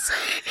gonna be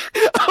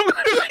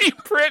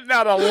printing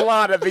out a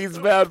lot of these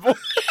bad boys.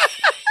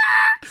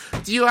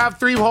 Do you have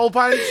 3 hole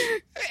punch?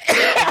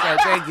 Okay,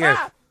 thank you.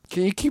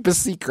 Can you keep a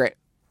secret?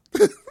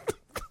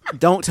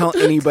 Don't tell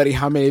anybody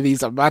how many of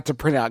these I'm about to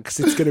print out because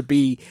it's going to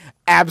be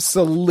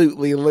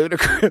absolutely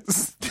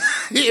ludicrous.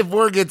 If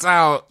word gets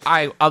out,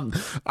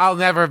 I'll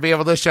never be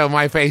able to show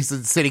my face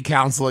in city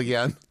council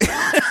again.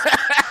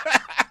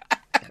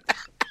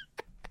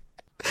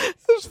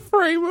 Just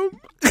frame them.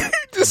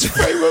 Just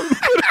frame them.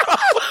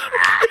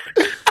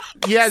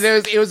 Yeah,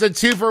 it was a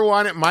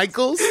 2-for-1 at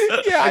Michael's.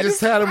 Yeah, I just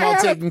had them all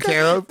taken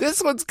care of.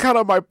 This one's kind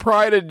of my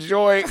pride and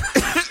joy.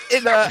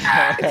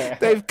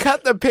 They've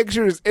cut the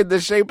pictures in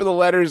the shape of the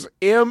letters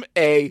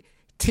MATTRIX,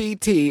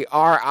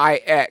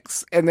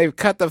 and they've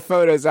cut the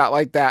photos out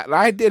like that. And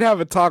I did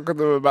have a talk with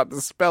them about the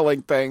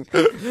spelling thing,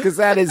 because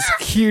that is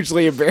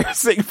hugely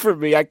embarrassing for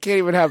me. I can't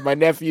even have my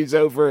nephews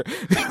over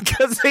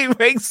because they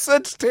make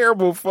such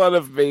terrible fun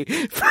of me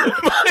for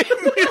my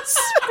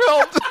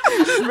misspelled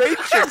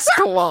matrix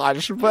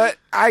collage. But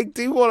I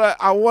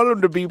want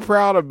them to be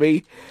proud of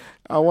me.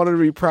 I want them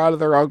to be proud of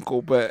their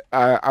uncle, but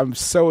I'm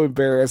so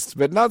embarrassed,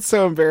 but not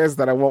so embarrassed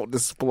that I won't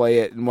display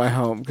it in my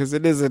home because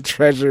it is a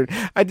treasure.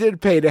 I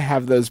did pay to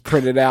have those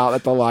printed out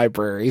at the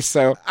library,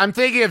 so I'm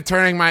thinking of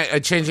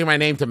changing my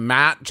name to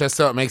Matt just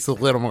so it makes a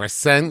little more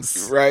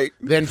sense. Right.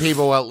 Then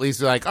people will at least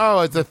be like, "Oh,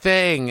 it's a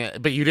thing,"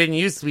 but you didn't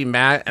used to be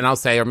Matt, and I'll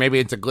say, or maybe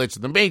it's a glitch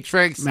in the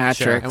Matrix,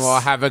 Matrix. and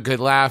we'll have a good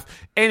laugh.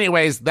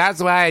 Anyways,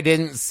 that's why I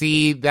didn't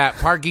see that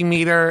parking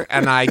meter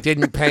and I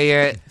didn't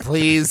pay it.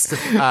 Please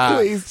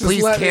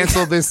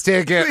cancel this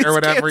ticket or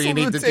whatever you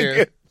need to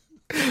do.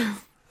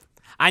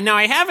 I know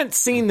I haven't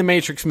seen the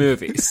Matrix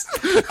movies.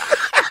 At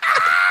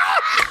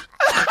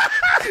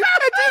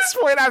this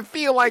point, I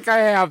feel like I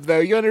have, though.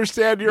 You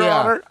understand, Your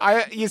Honor?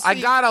 I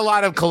got a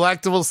lot of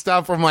collectible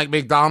stuff from like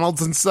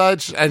McDonald's and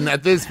such, and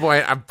at this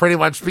point, I'm pretty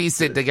much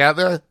pieced it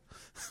together.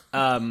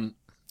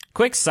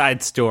 Quick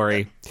side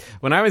story.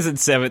 When I was in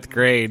 7th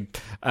grade,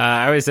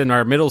 I was in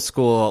our middle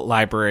school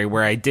library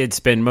where I did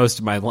spend most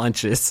of my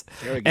lunches.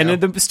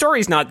 And the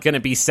story's not going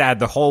to be sad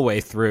the whole way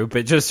through,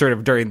 but just sort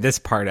of during this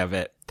part of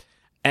it.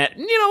 And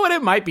you know what?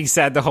 It might be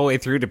sad the whole way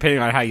through,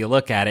 depending on how you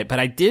look at it. But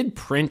I did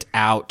print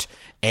out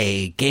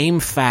a Game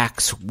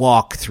Facts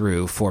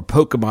walkthrough for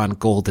Pokemon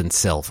Gold and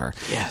Silver.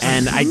 Yes.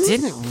 And I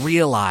didn't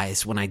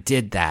realize when I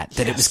did that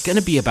it was going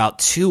to be about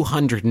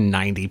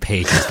 290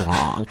 pages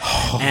long.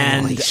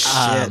 Holy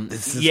shit.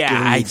 This is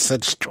giving me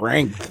such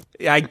strength.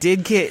 I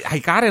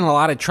got in a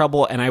lot of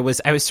trouble, and I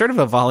was sort of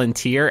a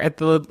volunteer at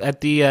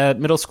the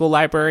middle school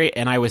library,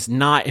 and I was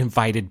not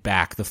invited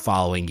back the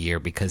following year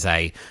because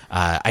I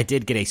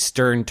did get a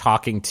stern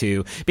talking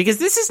to, because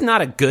this is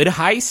not a good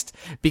heist,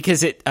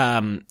 because it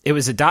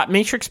was a dot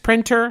matrix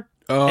printer.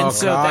 Oh, and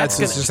so God, that's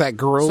it's just that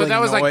grueling So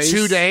that was noise. like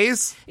 2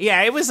 days?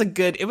 Yeah, it was a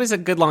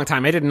good long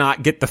time. I did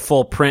not get the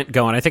full print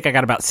going. I think I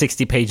got about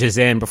 60 pages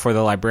in before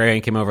the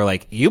librarian came over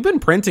like, "You've been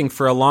printing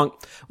for a long...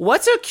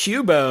 What's a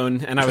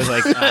Cubone?" And I was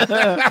like...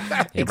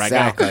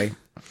 Exactly.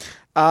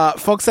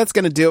 Folks, that's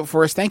going to do it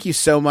for us. Thank you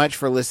so much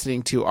for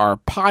listening to our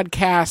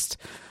podcast.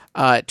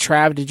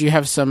 Trav, did you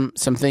have some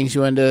things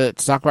you wanted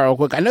to talk about real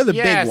quick? I know the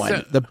big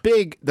one. The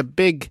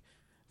big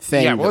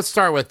thing. Yeah, well, let's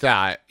start with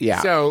that. Yeah.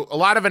 So a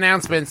lot of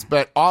announcements,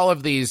 but all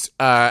of these,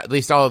 at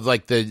least all of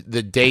like the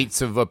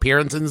dates of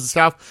appearances and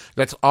stuff,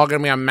 that's all going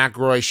to be on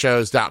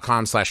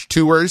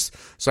McElroyShows.com/tours.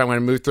 So I'm going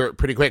to move through it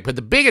pretty quick. But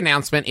the big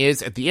announcement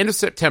is at the end of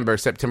September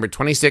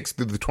 26th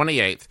through the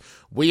 28th,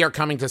 we are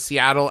coming to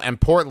Seattle and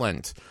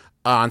Portland.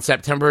 On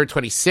September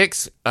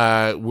 26th,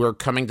 we're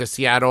coming to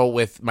Seattle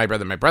with My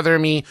Brother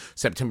and Me.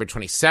 September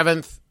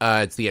 27th,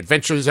 it's the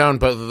Adventure Zone,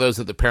 both of those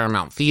at the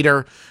Paramount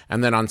Theater.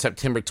 And then on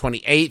September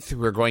 28th,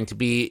 we're going to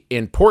be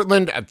in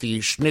Portland at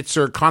the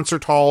Schnitzer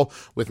Concert Hall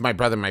with My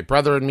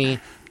Brother and Me.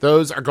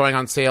 Those are going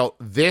on sale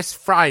this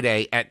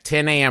Friday at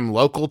 10 a.m.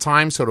 local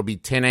time, so it'll be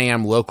 10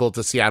 a.m. local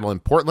to Seattle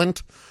and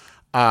Portland.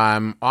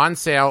 On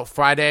sale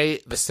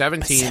Friday the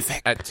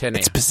 17th at 10 a.m.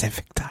 It's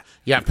Pacific time.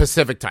 Yeah,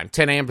 Pacific time,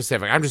 10 a.m.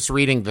 Pacific. I'm just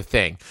reading the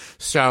thing.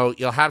 So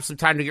you'll have some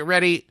time to get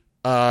ready.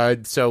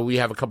 So we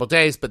have a couple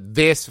days, but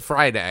this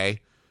Friday,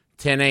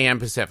 10 a.m.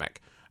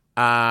 Pacific.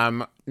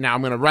 Now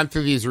I'm going to run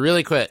through these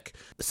really quick.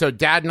 So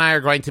Dad and I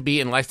are going to be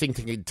in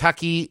Lexington,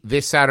 Kentucky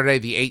this Saturday,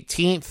 the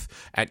 18th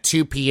at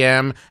 2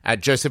 p.m. at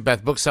Joseph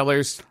Beth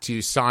Booksellers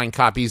to sign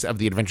copies of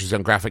the Adventure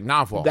Zone graphic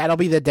novel. That'll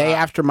be the day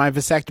after my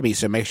vasectomy,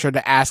 so make sure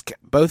to ask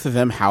both of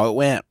them how it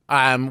went.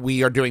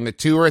 We are doing the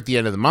tour at the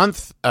end of the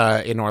month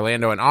in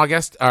Orlando and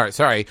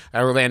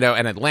Orlando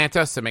and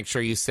Atlanta, so make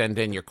sure you send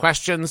in your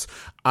questions.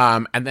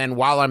 And then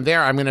while I'm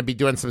there, I'm going to be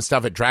doing some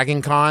stuff at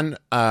Dragon Con.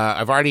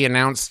 I've already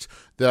announced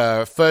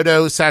the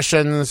photo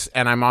sessions,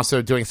 and I'm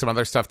also doing some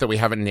other stuff that we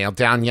haven't nailed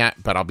down yet,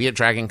 but I'll be at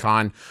Dragon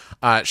Con.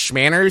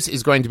 Schmanners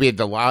is going to be at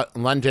the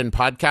London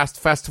Podcast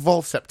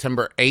Festival,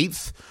 September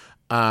 8th.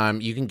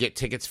 You can get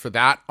tickets for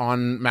that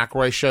on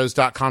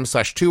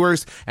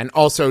McElroyShows.com/tours, and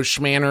also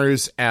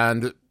Schmanners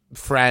and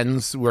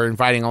friends, we're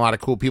inviting a lot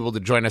of cool people to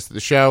join us at the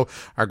show,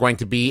 are going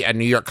to be at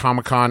New York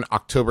Comic Con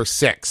October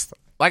 6th.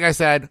 Like I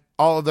said,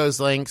 all of those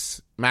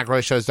links,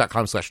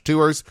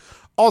 McElroyShows.com/tours.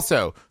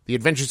 Also, the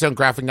Adventure Zone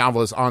graphic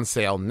novel is on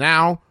sale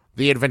now,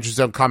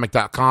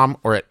 theadventurezonecomic.com,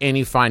 or at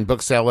any fine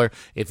bookseller.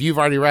 If you've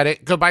already read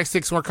it, go buy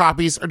 6 more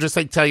copies, or just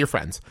tell your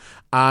friends.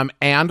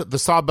 And the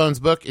Sawbones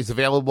book is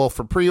available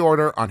for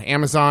pre-order on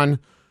Amazon.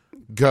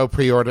 Go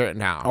pre-order it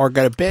now. Or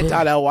go to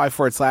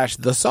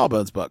bit.ly/the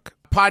Sawbones book.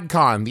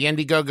 PodCon, the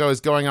Indiegogo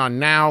is going on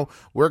now.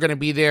 We're going to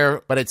be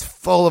there, but it's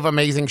full of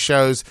amazing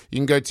shows. You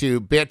can go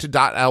to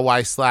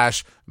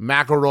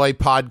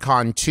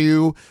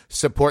bit.ly/McElroyPodCon2.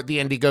 Support the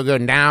Indiegogo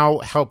now.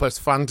 Help us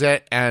fund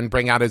it and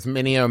bring out as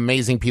many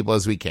amazing people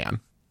as we can.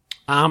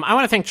 I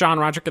want to thank John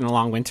Roderick and the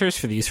Long Winters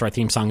for the use of our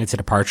theme song, It's a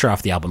Departure,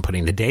 off the album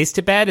Putting the Days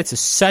to Bed. It's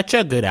such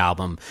a good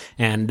album,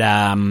 and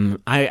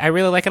I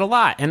really like it a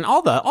lot. And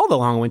all the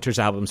Long Winters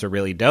albums are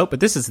really dope, but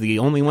this is the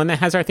only one that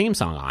has our theme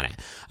song on it.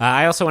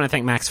 I also want to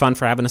thank Max Fun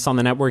for having us on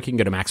the network. You can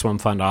go to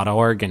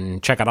maximumfun.org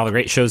and check out all the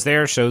great shows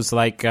there, shows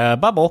like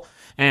Bubble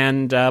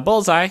and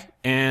Bullseye,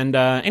 and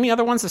any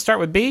other ones that start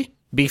with B.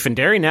 Beef and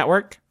Dairy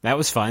Network. That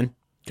was fun.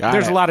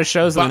 There's a lot of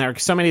shows on there,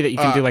 so many that you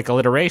can do like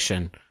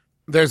alliteration.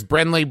 There's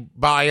Brenly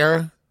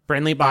Buyer.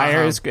 Brenly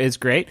Buyer is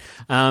great.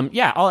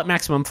 Yeah, all at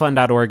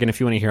MaximumFun.org. And if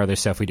you want to hear other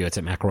stuff we do, it's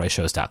at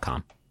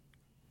McElroyShows.com.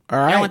 All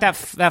right. You want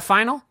that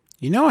final?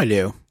 You know I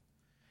do.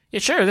 Yeah,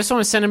 sure. This one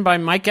was sent in by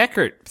Mike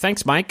Eckert.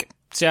 Thanks, Mike.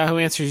 Yahoo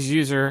Answers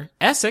user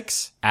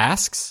Essex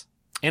asks,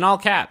 in all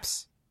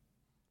caps,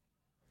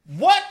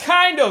 what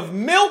kind of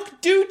milk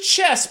do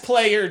chess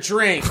player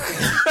drink?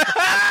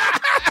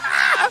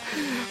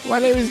 My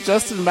name is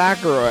Justin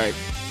McElroy.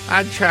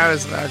 I'm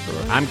Travis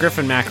McElroy. I'm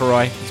Griffin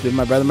McElroy. It's been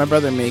my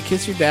brother, and me.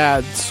 Kiss your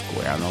dad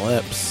square on the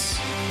lips.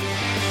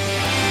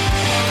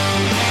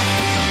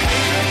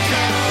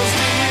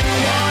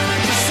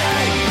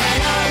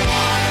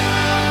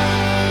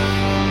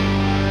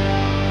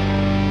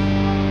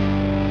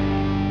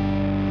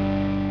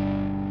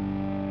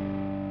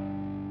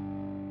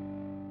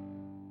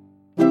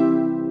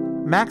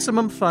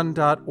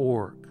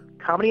 MaximumFun.org.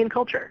 Comedy and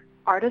culture.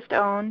 Artist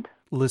owned.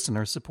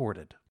 Listener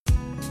supported.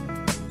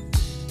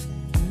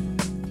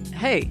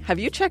 Hey, have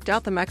you checked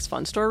out the Max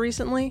Fun Store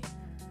recently?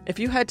 If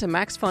you head to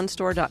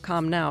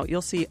maxfunstore.com now,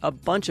 you'll see a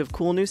bunch of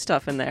cool new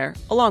stuff in there,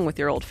 along with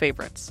your old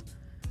favorites.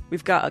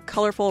 We've got a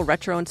colorful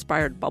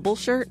retro-inspired bubble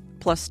shirt,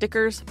 plus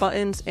stickers,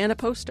 buttons, and a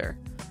poster.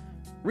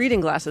 Reading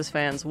Glasses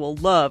fans will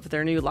love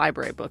their new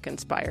library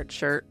book-inspired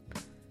shirt.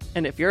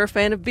 And if you're a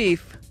fan of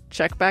beef,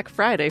 check back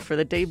Friday for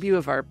the debut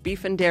of our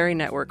Beef and Dairy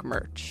Network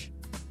merch.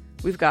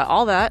 We've got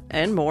all that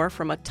and more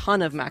from a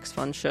ton of Max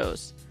Fun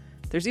shows.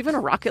 There's even a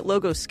Rocket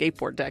logo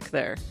skateboard deck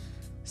there.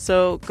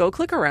 So go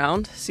click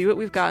around, see what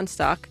we've got in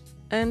stock,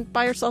 and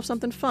buy yourself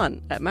something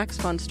fun at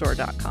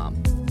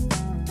maxfunstore.com.